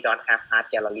Sai we don't have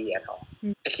art gallery at all.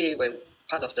 Actually, when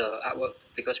part of the artwork,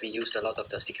 because we used a lot of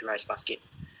the sticky rice basket,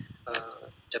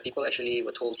 the people actually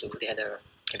were told they had a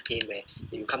campaign where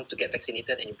you come to get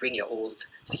vaccinated and you bring your old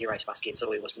sticky rice basket.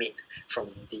 So it was made from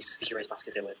these sticky rice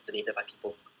baskets that were donated by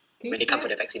people when they come for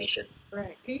their vaccination.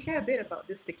 Right. Can you share a bit about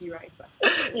this sticky rice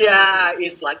basket? Yeah,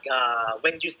 it's like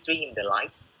when you stream the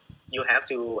rice, you have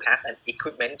to have an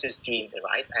equipment to stream the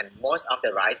rice, and most of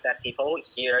the rice that people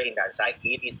here in Dan Sai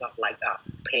eat is not like a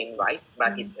plain rice,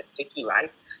 but it's a sticky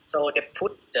rice. So they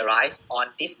put the rice on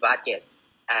this basket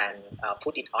and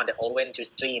put it on the oven to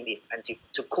stream it and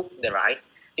to cook the rice.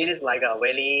 This is like a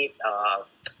very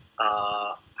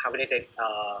how would I say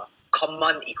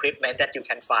common equipment that you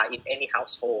can find in any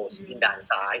households in Dan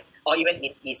Sai or even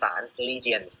in Isan's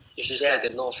regions. It's just like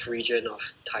the north region of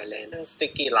Thailand.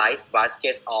 Sticky rice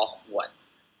baskets or what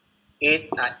is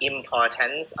an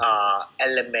important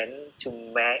element to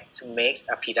make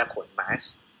a Phi Ta Khon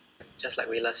mask. just like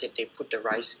Wayla said, they put the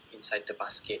rice inside the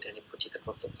basket and they put it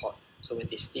above the pot. So when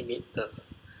they steam it,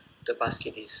 the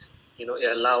basket is,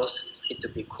 it allows it to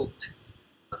be cooked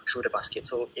through the basket.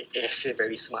 So it's actually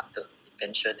very smart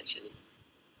invention actually,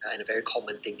 and a very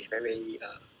common thing, a very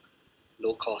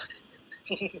low cost.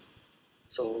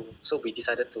 So we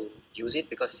decided to use it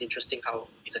because it's interesting how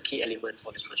it's a key element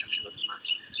for the construction of the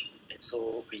mast. And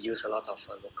so we use a lot of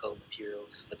local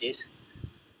materials for this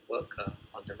work.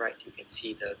 On the right, you can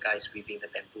see the guys weaving the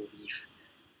bamboo leaf,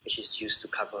 which is used to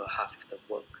cover half of the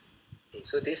work. Okay,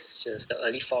 so this is just the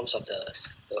early forms of the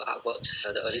artwork,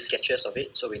 the early sketches of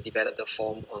it. So we developed the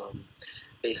form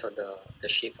based on the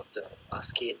shape of the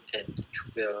basket, and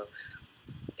we're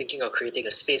thinking of creating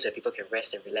a space where people can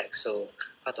rest and relax. So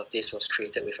part of this was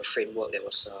created with a framework that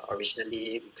was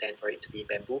originally we planned for it to be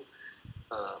bamboo.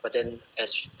 But then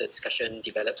as the discussion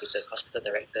developed with the hospital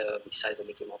director, we decided to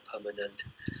make it more permanent.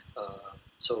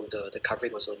 So the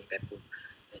covering was only bamboo,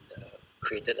 and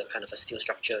created a kind of a steel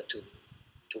structure to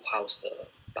house the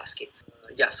baskets.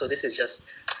 So this is just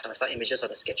some images of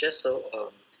the sketches.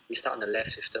 So we start on the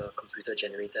left with the computer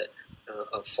generated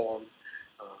form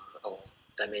or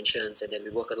dimensions, and then we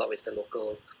work a lot with the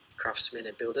local craftsmen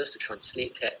and builders to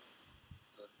translate that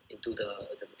into the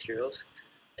materials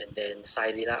and then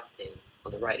size it up. And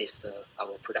on the right is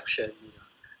our production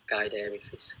guy there with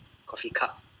his coffee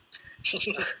cup.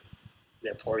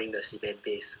 They're pouring the cement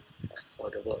base for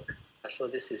the work. So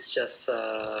this is just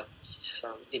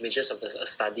some images of a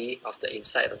study of the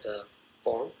inside of the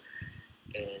form,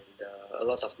 and a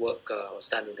lot of work was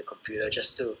done in the computer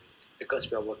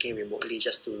because we are working remotely,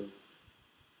 just to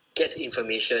get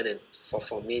information, and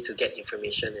for me to get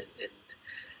information and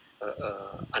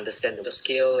understand the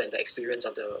scale and the experience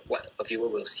of what a viewer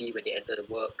will see when they enter the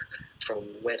work, from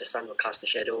where the sun will cast the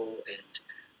shadow,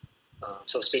 and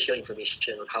so spatial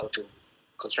information on how to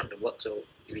construct the work. So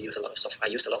I used a lot of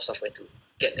software to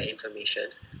get that information.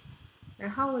 And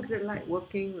how was it like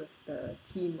working with the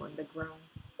team on the ground?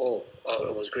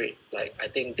 It was great. Like, I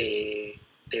think they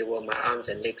were my arms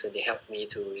and legs, and they helped me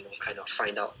to kind of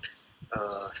find out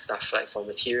stuff like for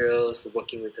materials,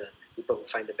 working with the people who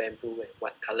find the bamboo and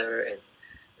what color and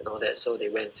all that. So they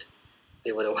were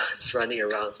the ones running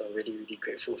around. So I'm really, really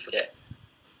grateful for that.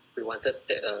 We wanted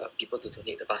people to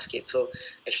donate the baskets. So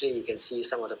actually you can see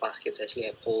some of the baskets actually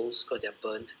have holes because they're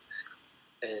burnt,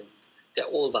 and they're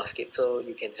old baskets. So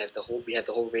you can have we have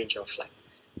the whole range of like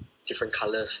different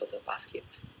colors for the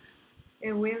baskets.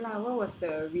 And Wayla, what was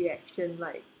the reaction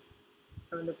like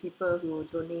from the people who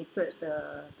donated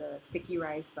the sticky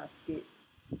rice basket?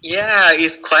 Yeah,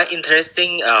 it's quite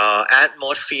interesting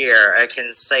atmosphere, I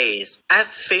can say. I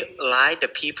feel like the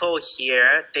people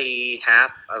here, they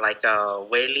have like a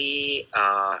very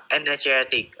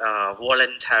energetic,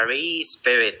 voluntary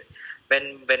spirit.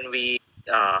 When we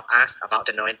asked about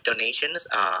the donations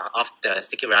of the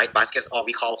sticky rice baskets, or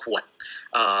we call huat,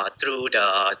 through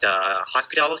the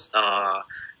hospitals,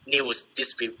 news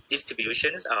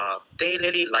distributions, they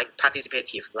really like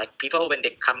participative. Like people, when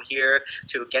they come here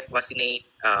to get vaccinated,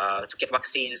 to get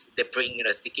vaccines, they bring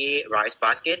the sticky rice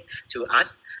basket to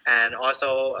us. And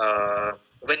also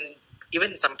when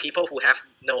even some people who have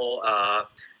no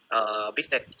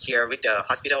business here with the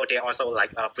hospital, they also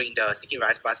like bring the sticky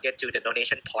rice basket to the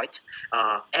donation point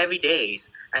every day.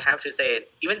 I have to say,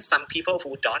 even some people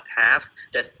who don't have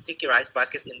the sticky rice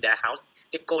baskets in their house,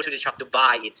 they go to the shop to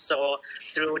buy it. So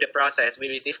through the process, we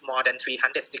receive more than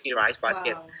 300 sticky rice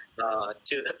baskets. Wow.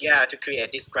 To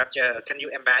create this sculpture. Can you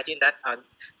imagine that?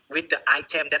 With the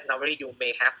item that normally you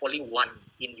may have only one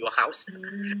in your house,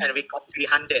 and we got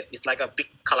 300. It's like a big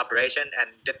collaboration, and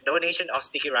the donation of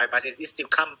sticky rice baskets is still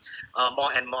come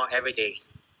more and more every day.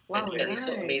 Wow, and it's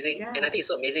so amazing. Yeah. And I think it's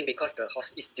so amazing because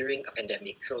it's during a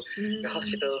pandemic. So the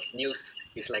hospital's news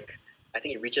is like, I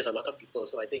think it reaches a lot of people.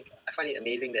 So I find it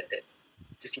amazing that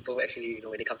these people actually,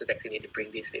 when they come to vaccinate, they bring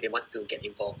this, they want to get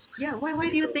involved. Yeah, why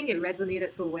do you think it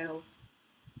resonated so well?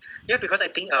 Yeah, because I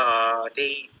think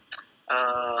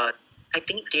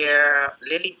they're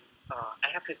really, I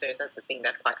have to say something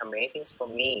that's quite amazing for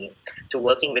me to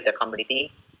working with the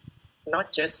community,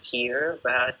 not just here,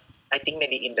 but I think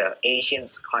maybe in the Asian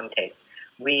context,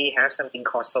 we have something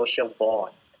called social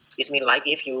bond. It means like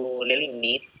if you really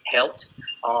need help,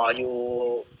 or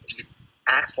you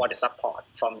ask for the support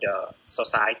from the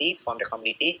societies, from the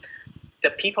community, the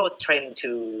people tend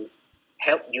to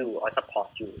help you or support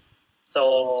you.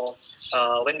 So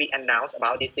when we announce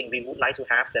about this thing, we would like to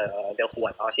have the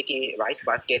huat or sticky rice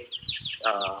basket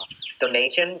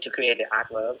donation to create the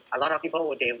artwork. A lot of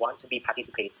people, they want to be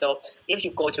participate. So if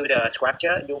you go to the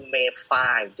sculpture, you may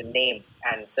find the names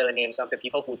and surnames of the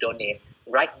people who donate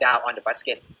right down on the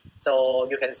basket. So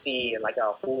you can see like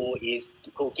who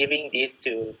giving this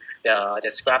to the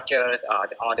sculptures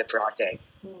or the project.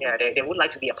 Yeah, they would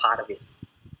like to be a part of it.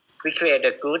 We create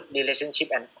a good relationship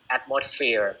and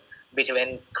atmosphere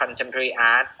between contemporary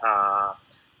art,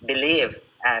 belief,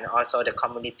 and also the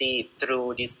community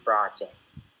through this project.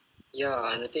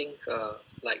 Yeah, and I think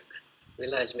like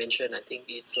Wayla has mentioned, I think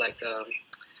it's like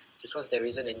because there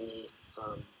isn't any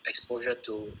exposure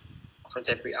to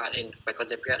contemporary art, and by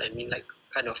contemporary art I mean like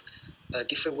kind of a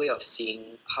different way of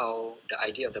seeing how the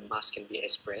idea of the mask can be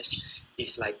expressed.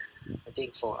 It's like I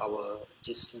think for our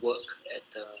this work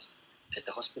at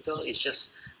the hospital, it's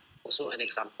just also an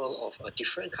example of a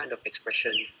different kind of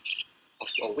expression of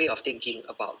a way of thinking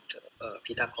about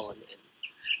Phi Ta Khon and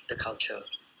the culture.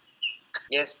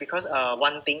 Yes, because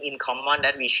one thing in common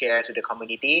that we share to the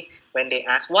community, when they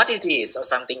ask what it is or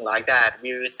something like that,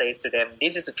 we will say to them,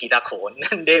 this is the Phi Ta Khon.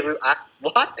 And they will ask,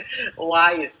 what?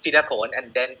 Why is Phi Ta Khon?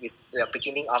 And then it's the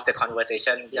beginning of the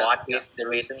conversation. What is the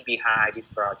reason behind this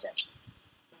project?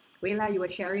 Wayla, you were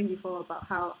sharing before about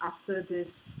how after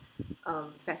this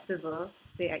festival,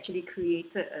 they actually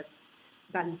created a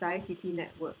Dan Sai City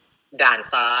Network. Dan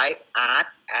Sai Art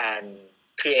and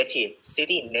Creative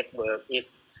City Network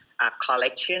is a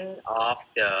collection of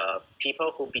the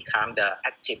people who become the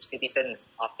active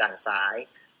citizens of Dan Sai.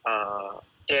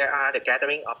 They are the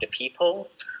gathering of the people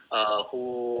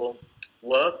who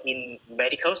work in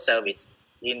medical service,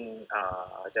 in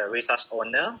the resource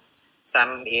owner.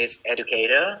 Some is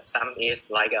educator, some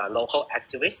is like a local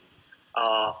activist,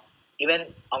 even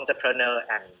entrepreneur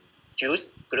and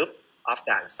youth group of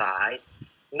Dan Sai.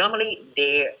 Normally,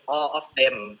 all of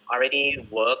them already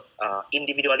work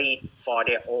individually for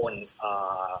their own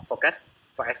focus.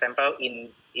 For example,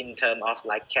 in terms of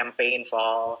like campaign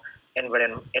for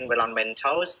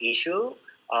environmental issue,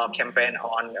 or campaign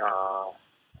on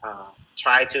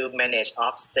try to manage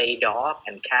of stray dog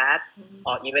and cat,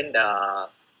 or even the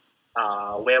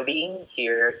well-being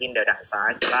here in the Dan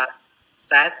Sai. But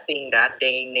sad thing that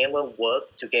they never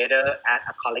work together as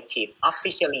a collective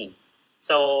officially.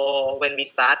 So when we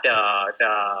start the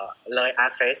Loei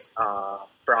Arts Fes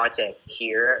project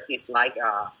here, it's like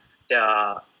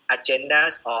the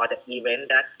agendas or the event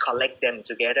that collect them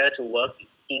together to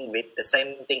working with the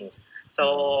same things.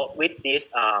 So with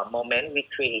this moment, we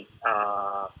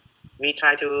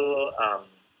try to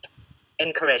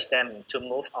encourage them to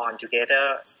move on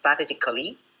together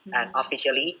strategically and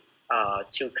officially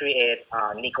to create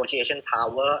negotiation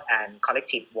power and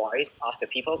collective voice of the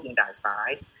people in Dan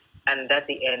Sai. And at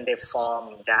the end, they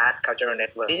form that cultural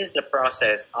network. This is the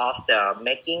process of the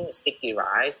making sticky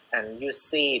rice, and you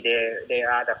see they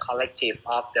are the collective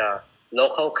of the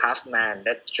local craftsmen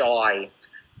that join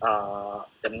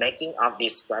the making of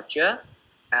this sculpture.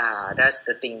 That's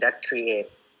the thing that create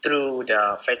through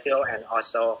the festival and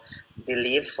also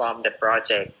deliver from the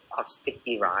project of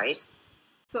sticky rice.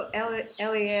 So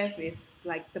LAF is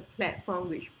like the platform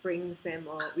which brings them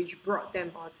or which brought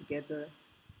them all together.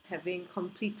 Having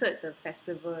completed the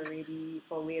festival already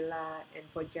for Wayla and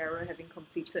for Gerald, having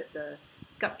completed the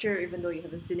sculpture, even though you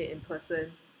haven't seen it in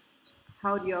person,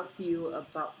 how do you all feel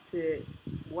about it?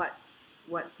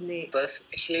 What's next? First,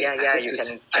 actually,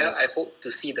 I hope to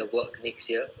see the work next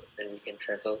year when we can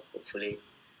travel, hopefully.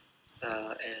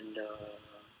 And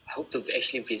I hope to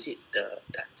actually visit the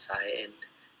Dan Sai, and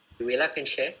Wayla can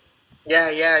share.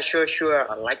 Yeah, sure.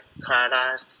 Like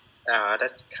Clara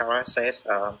says,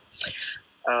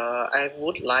 I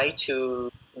would like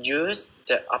to use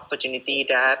the opportunity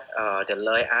that the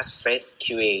Loei Arts Fes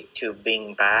create to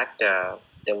bring back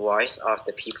the voice of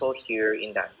the people here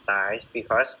in Dan Sai,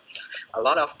 because a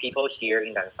lot of people here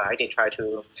in Dan Sai, they try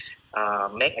to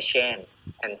make a change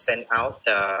and send out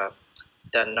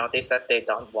the notice that they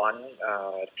don't want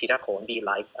Phi Ta Khon be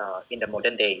like in the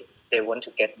modern day. They want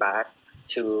to get back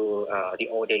to the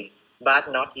old days, but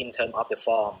not in terms of the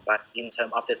form, but in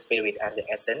terms of the spirit and the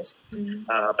essence.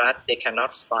 But they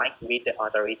cannot fight with the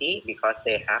authority because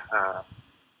they have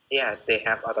they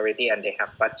have authority and they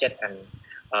have budget and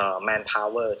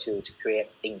manpower to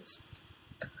create things.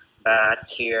 But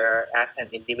here, as an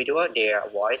individual, their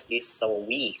voice is so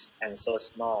weak and so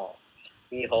small.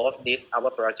 We hope this our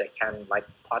project can like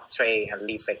portray and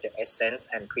reflect the essence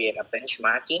and create a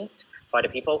benchmarking for the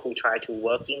people who try to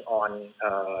working on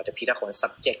the Phi Ta Khon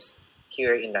subjects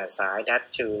here in Dan Sai,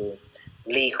 that to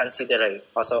reconsider.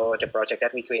 Also, the project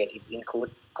that we create is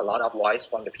include a lot of voice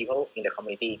from the people in the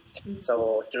community.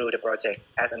 So through the project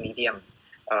as a medium,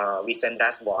 we send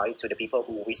that voice to the people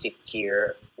who visit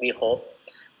here. We hope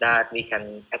that we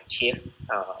can achieve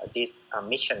this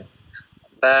mission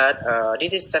But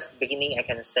this is just beginning, I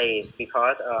can say, is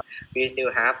because we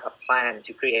still have a plan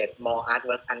to create more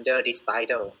artwork under this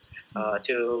title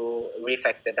to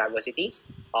reflect the diversities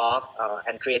of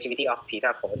and creativity of Phi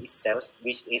Ta Khon itself,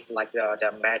 which is like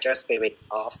the major spirit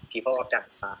of people of Dan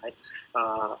Sai.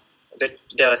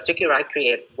 The Sticky Right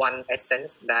create one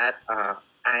essence that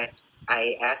I,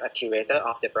 as a curator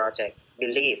of the project,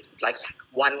 believe like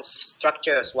one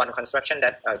structures, one construction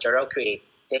that Gerald create,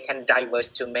 they can diverse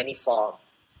to many forms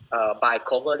by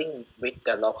covering with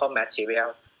the local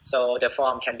material. So the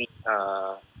form can be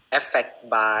affected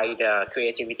by the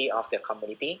creativity of the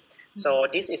community. So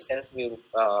this essence will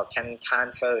can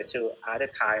transfer to other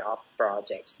kind of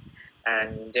projects.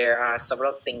 And there are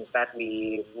several things that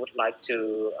we would like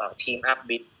to team up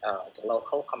with the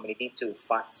local community to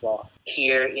fight for.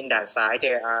 Here in Dan Sai,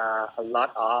 there are a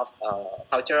lot of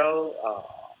cultural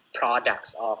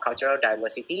products or cultural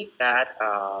diversity that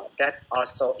that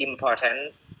also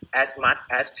important as much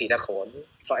as Phi Ta Khon.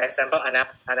 For example,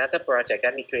 another project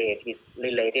that we create is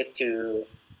related to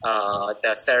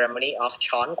the ceremony of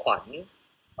Chon Kwan.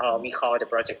 We call the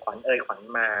project Kwan Ơi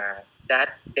Kwan Ma.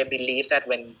 That they believe that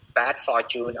when bad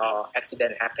fortune or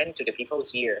accident happen to the people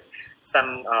here,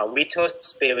 some vital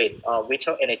spirit or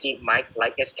vital energy might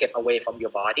like escape away from your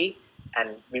body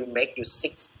and will make you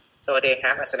sick. So they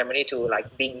have a ceremony to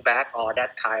like bring back all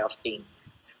that kind of thing.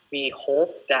 We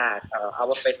hope that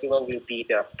our festival will be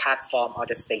the platform or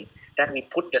the stage that we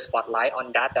put the spotlight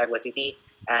on that diversity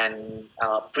and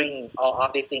bring all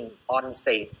of these things on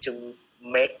stage to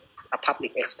make a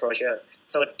public exposure,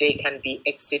 so they can be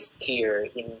exist here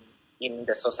in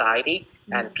the society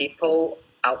and people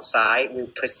outside will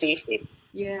perceive it.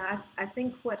 Yeah, I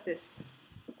think what is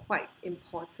quite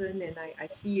important, and I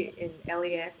see it in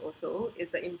LAF also,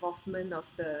 is the involvement of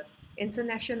the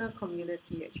international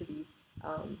community actually.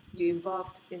 You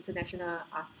involved international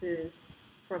artists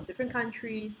from different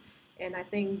countries, and I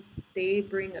think they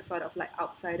bring a sort of like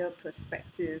outsider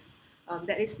perspective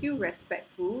that is still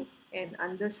respectful and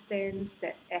understands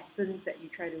that essence that you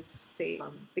try to say.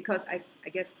 Because I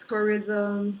guess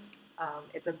tourism,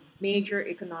 it's a major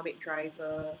economic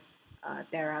driver.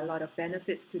 There are a lot of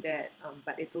benefits to that,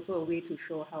 but it's also a way to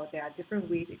show how there are different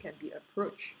ways it can be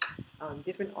approached,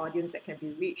 different audience that can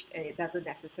be reached, and it doesn't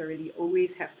necessarily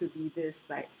always have to be this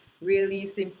like really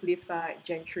simplified,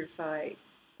 gentrified,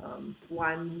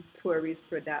 one tourist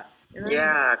product.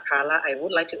 Yeah, Carla, I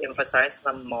would like to emphasize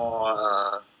some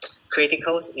more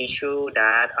critical issue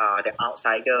that the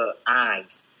outsider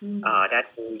eyes that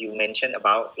you mentioned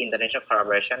about international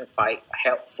collaboration quite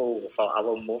helpful for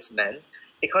our movement.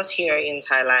 Because here in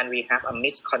Thailand, we have a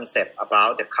misconception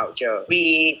about the culture.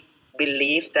 We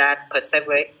believe that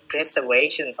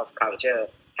preservation of culture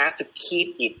has to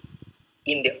keep it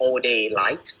in the old day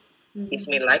light. It's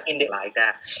mean like in the like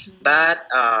that. But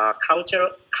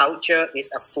culture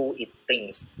is a fluid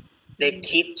things. They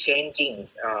keep changing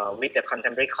with the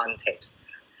contemporary context.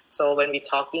 So when we're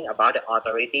talking about the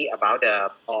authority, about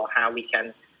the or how we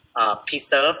can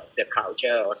preserve the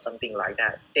culture or something like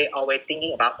that, they always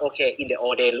thinking about, okay, in the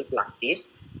old day look like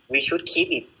this, we should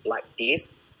keep it like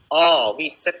this, or we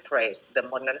separate the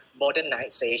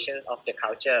modernization of the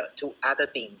culture to other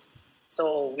things.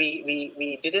 So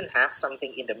we didn't have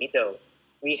something in the middle.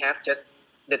 We have just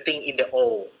the thing in the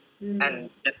old and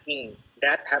the thing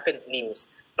that happened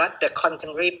news. But the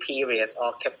contemporary periods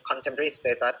or contemporary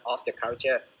status of the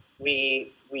culture,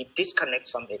 we disconnect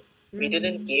from it. We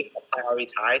didn't give a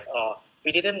prioritize or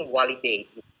we didn't validate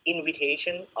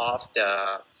invitation of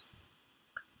the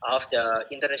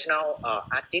international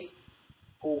artists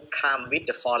who come with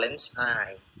the foreign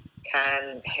eye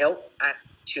can help us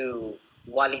to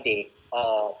validate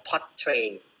or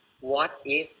portray what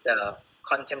is the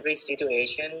contemporary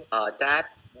situation that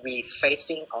we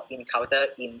facing or encounter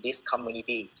in this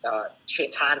community.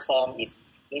 Transform it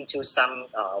into some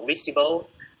visible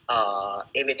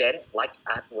evident like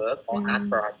artwork or art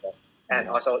project, and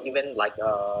also even like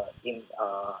in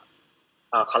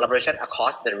collaboration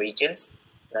across the regions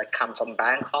that come from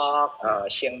Bangkok,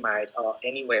 Chiang Mai, or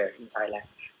anywhere in Thailand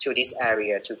to this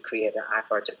area to create an art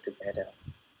project together.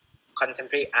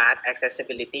 Contemporary art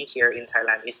accessibility here in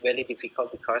Thailand is very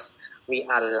difficult because we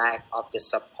are lack of the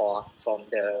support from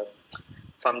the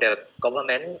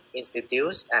government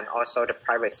institutes and also the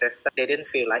private sector. They didn't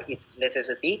feel like it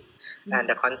necessities. And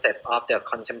the concept of the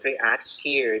contemporary art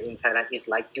here in Thailand is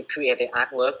like you create the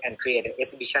artwork and create an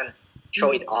exhibition,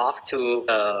 show it off to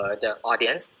the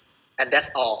audience, and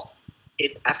that's all.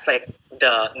 It affects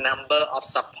the number of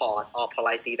support or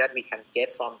policy that we can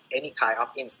get from any kind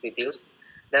of institutes.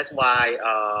 That's why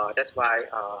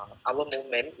our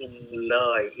movement in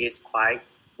Loei is quite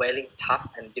very tough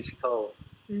and difficult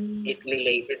is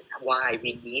related why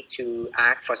we need to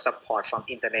ask for support from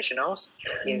internationals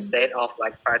instead of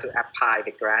like try to apply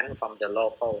the grant from the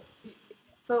local.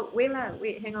 So Wayla,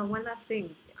 wait, hang on, one last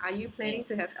thing. Are you planning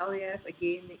to have LAF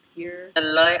again next year? The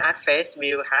Loei Arts Fes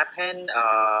will happen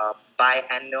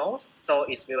biannual, so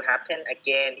it will happen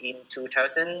again in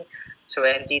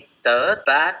 2023.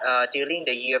 But during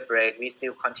the year break, we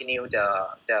still continue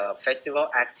the festival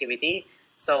activity.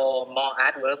 So more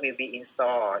artwork will be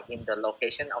installed in the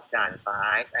location of Dan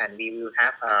Sai, and we will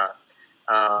have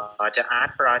the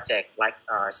art project, like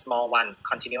a small one,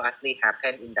 continuously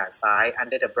happen in Dan Sai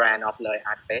under the brand of Loei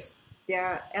Arts Fes.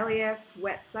 Their LAF's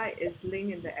website is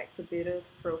linked in the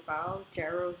exhibitor's profile.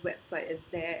 Gerald's website is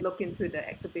there. Look into the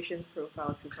exhibition's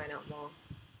profile to find out more.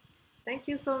 Thank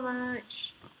you so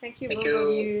much. Thank you, both of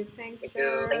you. Thanks,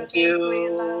 Gerald. Thank you.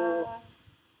 Thanks, Wayla.